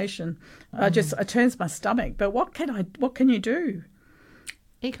situation. It turns my stomach. But what can you do?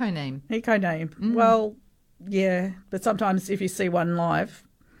 Eco-Neem. Well, yeah, but sometimes if you see one live,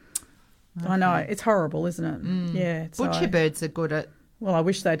 I know, it's horrible, isn't it? Yeah. Butcher birds are good at... Well, I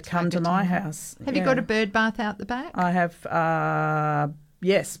wish they'd come to my house. Have you got a bird bath out the back? I have...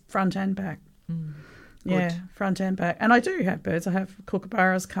 Yes, front and back. Front and back. And I do have birds. I have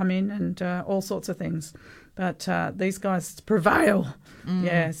kookaburras come in and all sorts of things. But these guys prevail.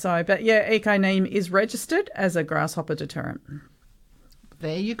 Yeah, Eco-Neem is registered as a grasshopper deterrent.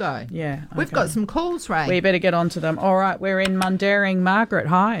 There you go. Yeah. Okay. We've got some calls, Ray. We better get on to them. All right, we're in Mundaring. Margaret,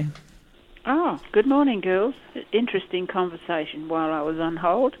 hi. Oh, good morning, girls. Interesting conversation while I was on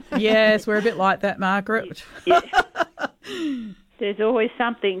hold. Yes, we're a bit like that, Margaret. Yeah. There's always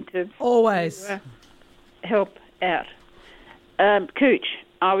something to help out. Cooch,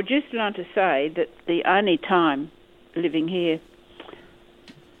 I would just want to say that the only time living here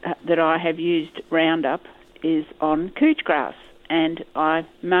that I have used Roundup is on couch grass, and I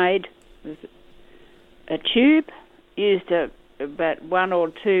made a tube, used about 1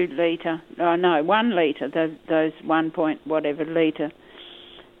 or 2 litre, 1 litre, those 1 point whatever litre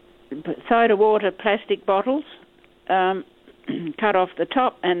soda water plastic bottles, cut off the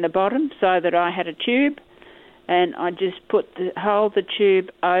top and the bottom so that I had a tube, and I just hold the tube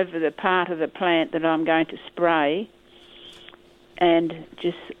over the part of the plant that I'm going to spray, and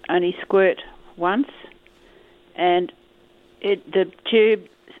just only squirt once, and the tube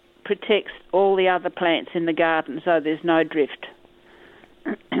protects all the other plants in the garden so there's no drift.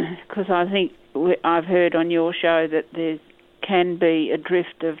 Because I think I've heard on your show that there can be a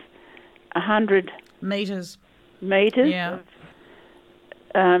drift of 100 metres. Yeah.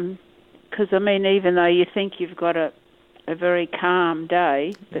 Because, even though you think you've got a very calm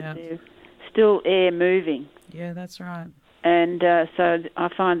day, but there's still air moving. Yeah, that's right. And so I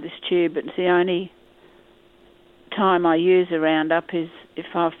find this tube, it's the only time I use a Roundup is if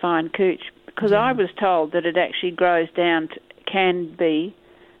I find couch. Because I was told that it actually grows down, can be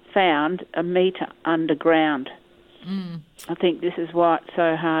found 1 metre underground. I think this is why it's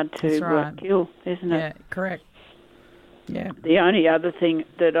so hard to kill, isn't it? Yeah, correct. Yeah. The only other thing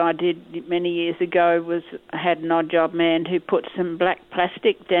that I did many years ago was I had an odd job man who put some black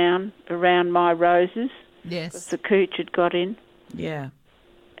plastic down around my roses. Yes. Because the couch had got in. Yeah.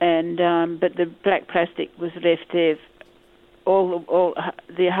 And but the black plastic was left there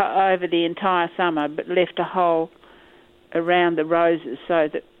over the entire summer, but left a hole around the roses so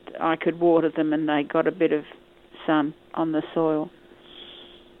that I could water them and they got a bit of sun on the soil.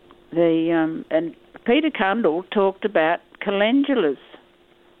 And Peter Cundall talked about calendulas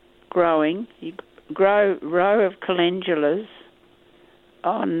growing. grow row of calendulas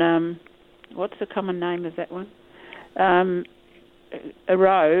on, what's the common name of that one? A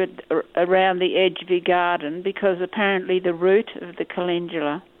row around the edge of your garden, because apparently the root of the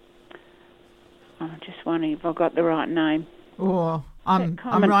calendula, I'm just wondering if I've got the right name. Oh, I'm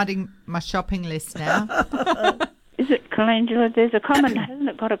writing my shopping list now. Is it calendula? There's a common, hasn't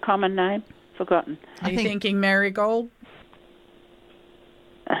it got a common name? Forgotten. Are you thinking marigold?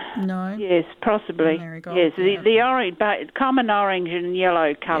 No. Yes, possibly. Marigold. Yes, the orange, but common orange and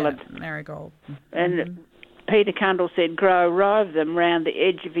yellow coloured. Yeah, marigold. And Peter Cundall said grow a row of them round the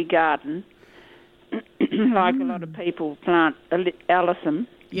edge of your garden, like a lot of people plant alyssum.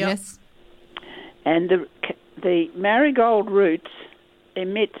 Yes. And the marigold roots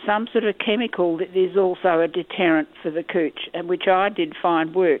emit some sort of chemical that is also a deterrent for the cooch, and which I did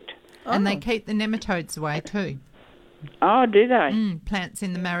find worked. And they keep the nematodes away too. Oh, do they? Plants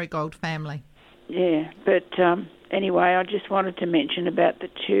in the marigold family. Yeah, but anyway, I just wanted to mention about the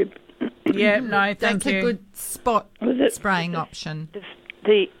tube. Yeah, no, thank you. That's a good spot spraying option.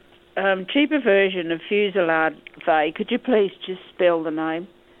 The cheaper version of Fusilade, Faye, could you please just spell the name?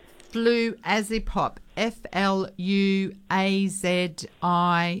 Fluazipop, FLUAZIFOP.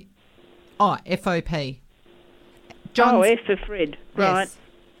 F for Fred, right? Yes.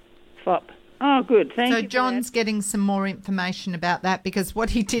 FOP. Oh, good. Thank you. So John's getting some more information about that, because what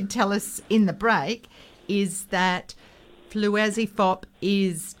he did tell us in the break is that Fluazifop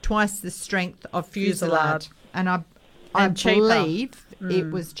is twice the strength of Fusilade. And I believe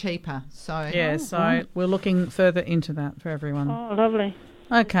it was cheaper. So yeah, so we're looking further into that for everyone. Oh, lovely.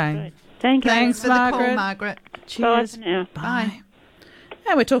 Okay. Great. Thank you. Thanks for Margaret. the call, Margaret. Cheers. Bye for now. Bye.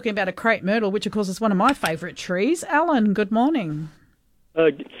 And we're talking about a crepe myrtle, which of course is one of my favourite trees. Alan, good morning.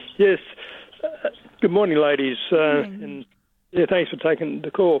 Yes. Good morning, ladies. And yeah, thanks for taking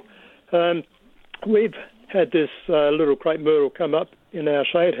the call. We've had this little crepe myrtle come up in our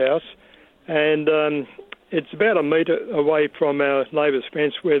shade house, and it's about a metre away from our neighbour's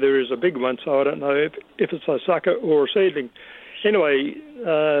fence where there is a big one, so I don't know if it's a sucker or a seedling. Anyway,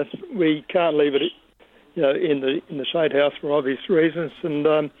 we can't leave it, in the shade house for obvious reasons,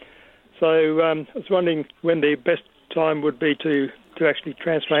 and so I was wondering when the best time would be to actually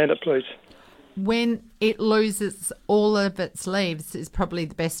transplant it, please. When it loses all of its leaves is probably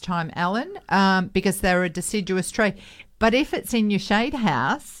the best time, Alan, because they're a deciduous tree. But if it's in your shade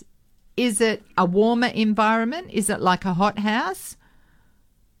house, is it a warmer environment? Is it like a hot house?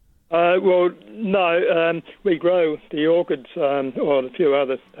 Well, no. We grow the orchids or a few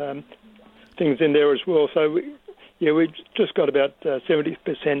other things in there as well. So, we've just got about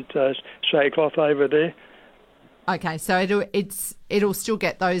 70% shade cloth over there. Okay, so it'll still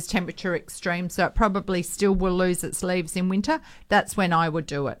get those temperature extremes, so it probably still will lose its leaves in winter. That's when I would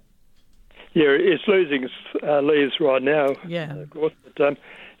do it. Yeah, it's losing its leaves right now. Yeah. Of course. But,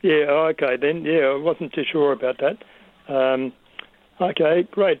 okay then. Yeah, I wasn't too sure about that. Okay,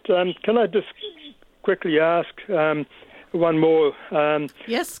 great. Can I just quickly ask one more?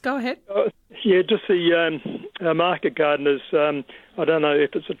 Yes, go ahead. Just the market gardeners, I don't know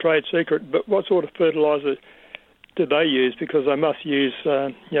if it's a trade secret, but what sort of fertiliser do they use? Because they must use,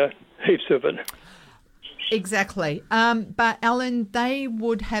 heaps of it. Exactly. But, Alan, they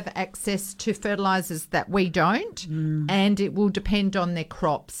would have access to fertilisers that we don't, and it will depend on their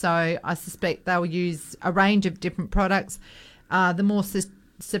crop. So I suspect they'll use a range of different products. The more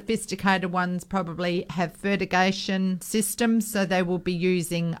sophisticated ones probably have fertigation systems, so they will be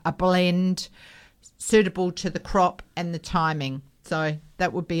using a blend suitable to the crop and the timing. So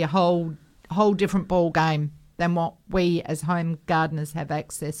that would be a whole different ball game than what we as home gardeners have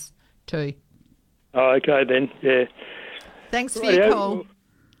access to. Oh, okay then, yeah. Thanks for your call.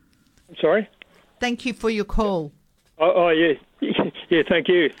 Sorry? Thank you for your call. Oh yeah. Yeah, thank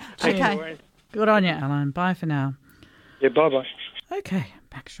you. Okay. Good on you, Alan. Bye for now. Yeah, bye-bye. Okay,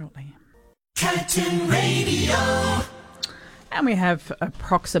 back shortly. Curtin Radio. And we have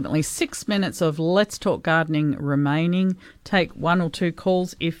approximately 6 minutes of Let's Talk Gardening remaining. Take one or two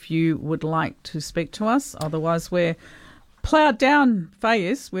calls if you would like to speak to us. Otherwise, we're ploughed down,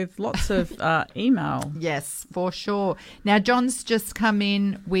 Fayez, with lots of email. Yes, for sure. Now, John's just come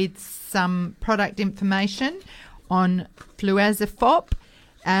in with some product information on Fluazifop.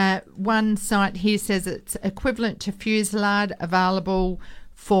 One site here says it's equivalent to Fusilade, available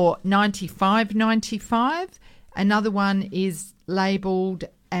for $95.95. Another one is labelled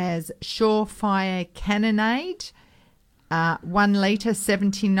as Surefire Cannonade, 1 litre,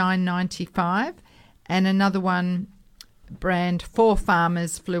 $79.95. And another one, brand For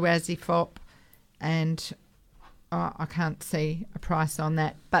Farmers, Fluazifop, and I can't see a price on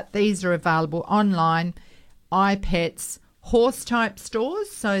that. But these are available online, iPets, horse-type stores.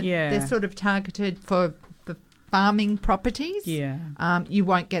 So they're sort of targeted for farming properties. Yeah. You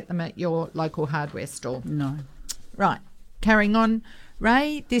won't get them at your local hardware store. No. Right. Carrying on,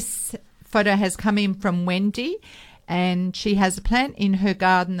 Ray, this photo has come in from Wendy, and she has a plant in her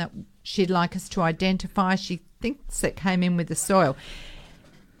garden that she'd like us to identify. She thinks it came in with the soil.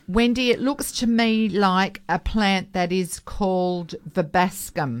 Wendy, it looks to me like a plant that is called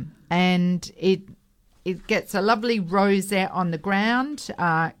verbascum, and it gets a lovely rosette on the ground,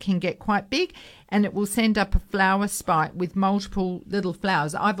 can get quite big, and it will send up a flower spike with multiple little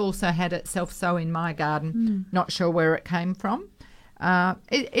flowers. I've also had it self-sow in my garden. Not sure where it came from.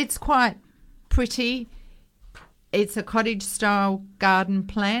 It's quite pretty. It's a cottage-style garden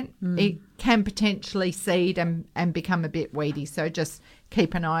plant. It can potentially seed and become a bit weedy, so just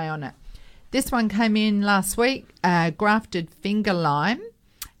keep an eye on it. This one came in last week, grafted finger lime,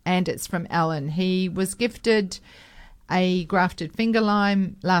 and it's from Alan. He was gifted a grafted finger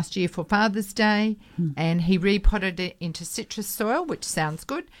lime last year for Father's Day, and he repotted it into citrus soil, which sounds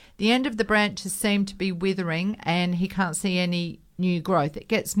good. The end of the branches seem to be withering, and he can't see any new growth. It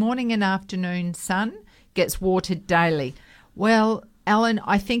gets morning and afternoon sun, gets watered daily. Well, Alan,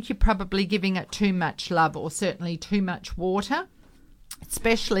 I think you're probably giving it too much love, or certainly too much water,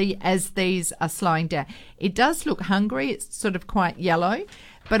 especially as these are slowing down. It does look hungry. It's sort of quite yellow,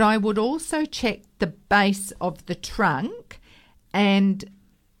 but I would also check the base of the trunk and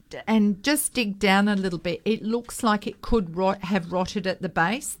just dig down a little bit. It looks like it could have rotted at the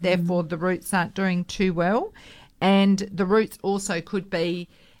base, therefore the roots aren't doing too well, and the roots also could be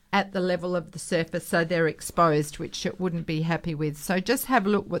at the level of the surface, so they're exposed, which it wouldn't be happy with. So just have a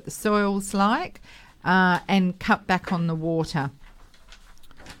look what the soil's like and cut back on the water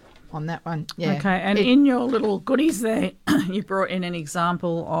on that one. Yeah. Okay, and in your little goodies there, you brought in an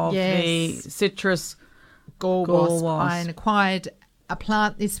example of the citrus gall wasp. I acquired a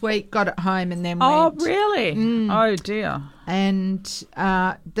plant this week, got it home, and then went. Oh, really? Oh, dear. And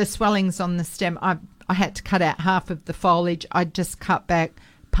the swellings on the stem, I had to cut out half of the foliage. I just cut back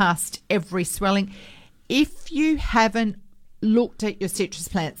past every swelling. If you haven't looked at your citrus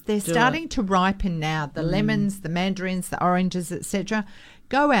plants, they're starting to ripen now. The lemons, the mandarins, the oranges, etc.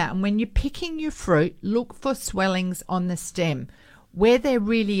 Go out, and when you're picking your fruit, look for swellings on the stem. Where they're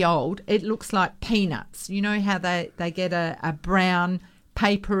really old, it looks like peanuts. You know how they get a brown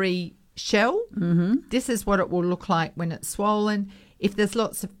papery shell? This is what it will look like when it's swollen. If there's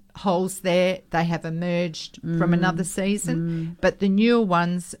lots of holes there, they have emerged from another season, but the newer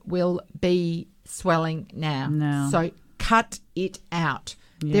ones will be swelling now. So cut it out.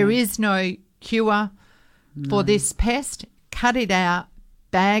 There is no cure for this pest. Cut it out,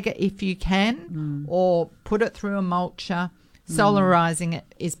 bag it if you can, or put it through a mulcher. Solarizing it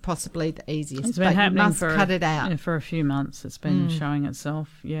is possibly the easiest. It's been happening, you must cut it out. For a few months. It's been showing itself.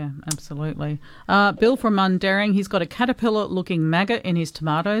 Yeah, absolutely. Bill from Mundaring, he's got a caterpillar-looking maggot in his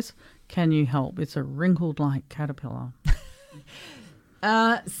tomatoes. Can you help? It's a wrinkled-like caterpillar.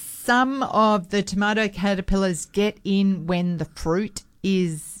 Some of the tomato caterpillars get in when the fruit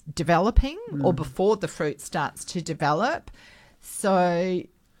is developing or before the fruit starts to develop. So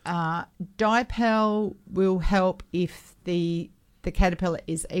Dipel will help if the caterpillar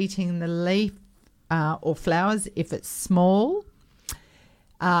is eating the leaf or flowers if it's small.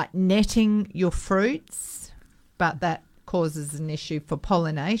 Netting your fruits, but that causes an issue for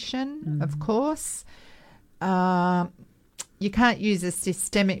pollination, of course. You can't use a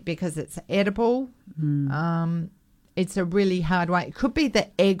systemic because it's edible. It's a really hard way. It could be the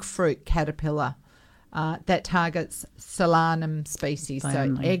egg fruit caterpillar that targets Solanum species, so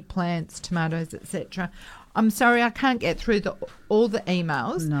eggplants, tomatoes, etc. I'm sorry, I can't get through all the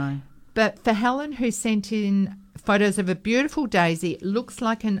emails. No. But for Helen, who sent in photos of a beautiful daisy, it looks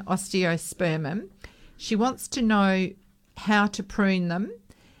like an osteospermum. She wants to know how to prune them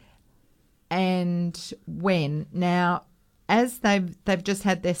and when. Now, as they've just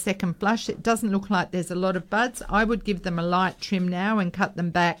had their second flush, it doesn't look like there's a lot of buds. I would give them a light trim now and cut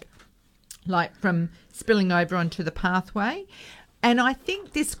them back, like from spilling over onto the pathway. And I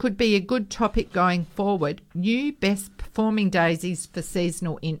think this could be a good topic going forward, new best performing daisies for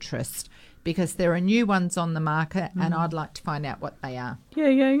seasonal interest, because there are new ones on the market and I'd like to find out what they are.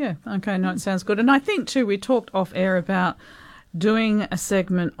 Yeah. Okay, no, it sounds good. And I think too, we talked off air about doing a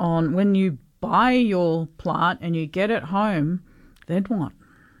segment on when you buy your plant and you get it home, then what?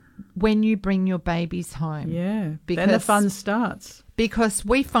 When you bring your babies home. Yeah, then the fun starts. Because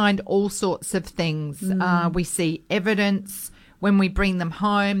we find all sorts of things. We see evidence when we bring them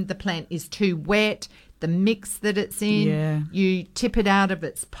home, the plant is too wet. the mix that it's in. Yeah. You tip it out of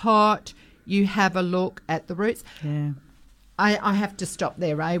its pot. You have a look at the roots. Yeah. I have to stop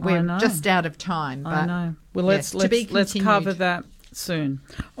there, Ray. We're just out of time. But I know. Well, yes, let's cover that soon.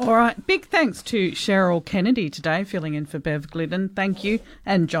 All right. Big thanks to Cheryl Kennedy today, filling in for Bev Glidden. Thank you.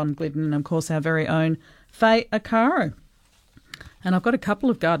 And John Glidden, and of course our very own Faye Akaro. And I've got a couple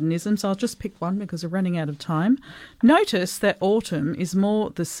of gardenisms. I'll just pick one because we're running out of time. Notice that autumn is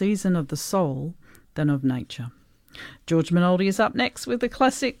more the season of the soul than of nature. George Minoldi is up next with the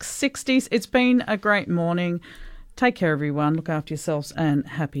classic 60s. It's been a great morning. Take care, everyone. Look after yourselves and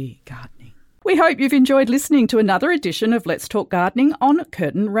happy gardening. We hope you've enjoyed listening to another edition of Let's Talk Gardening on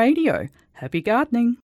Curtin Radio. Happy gardening.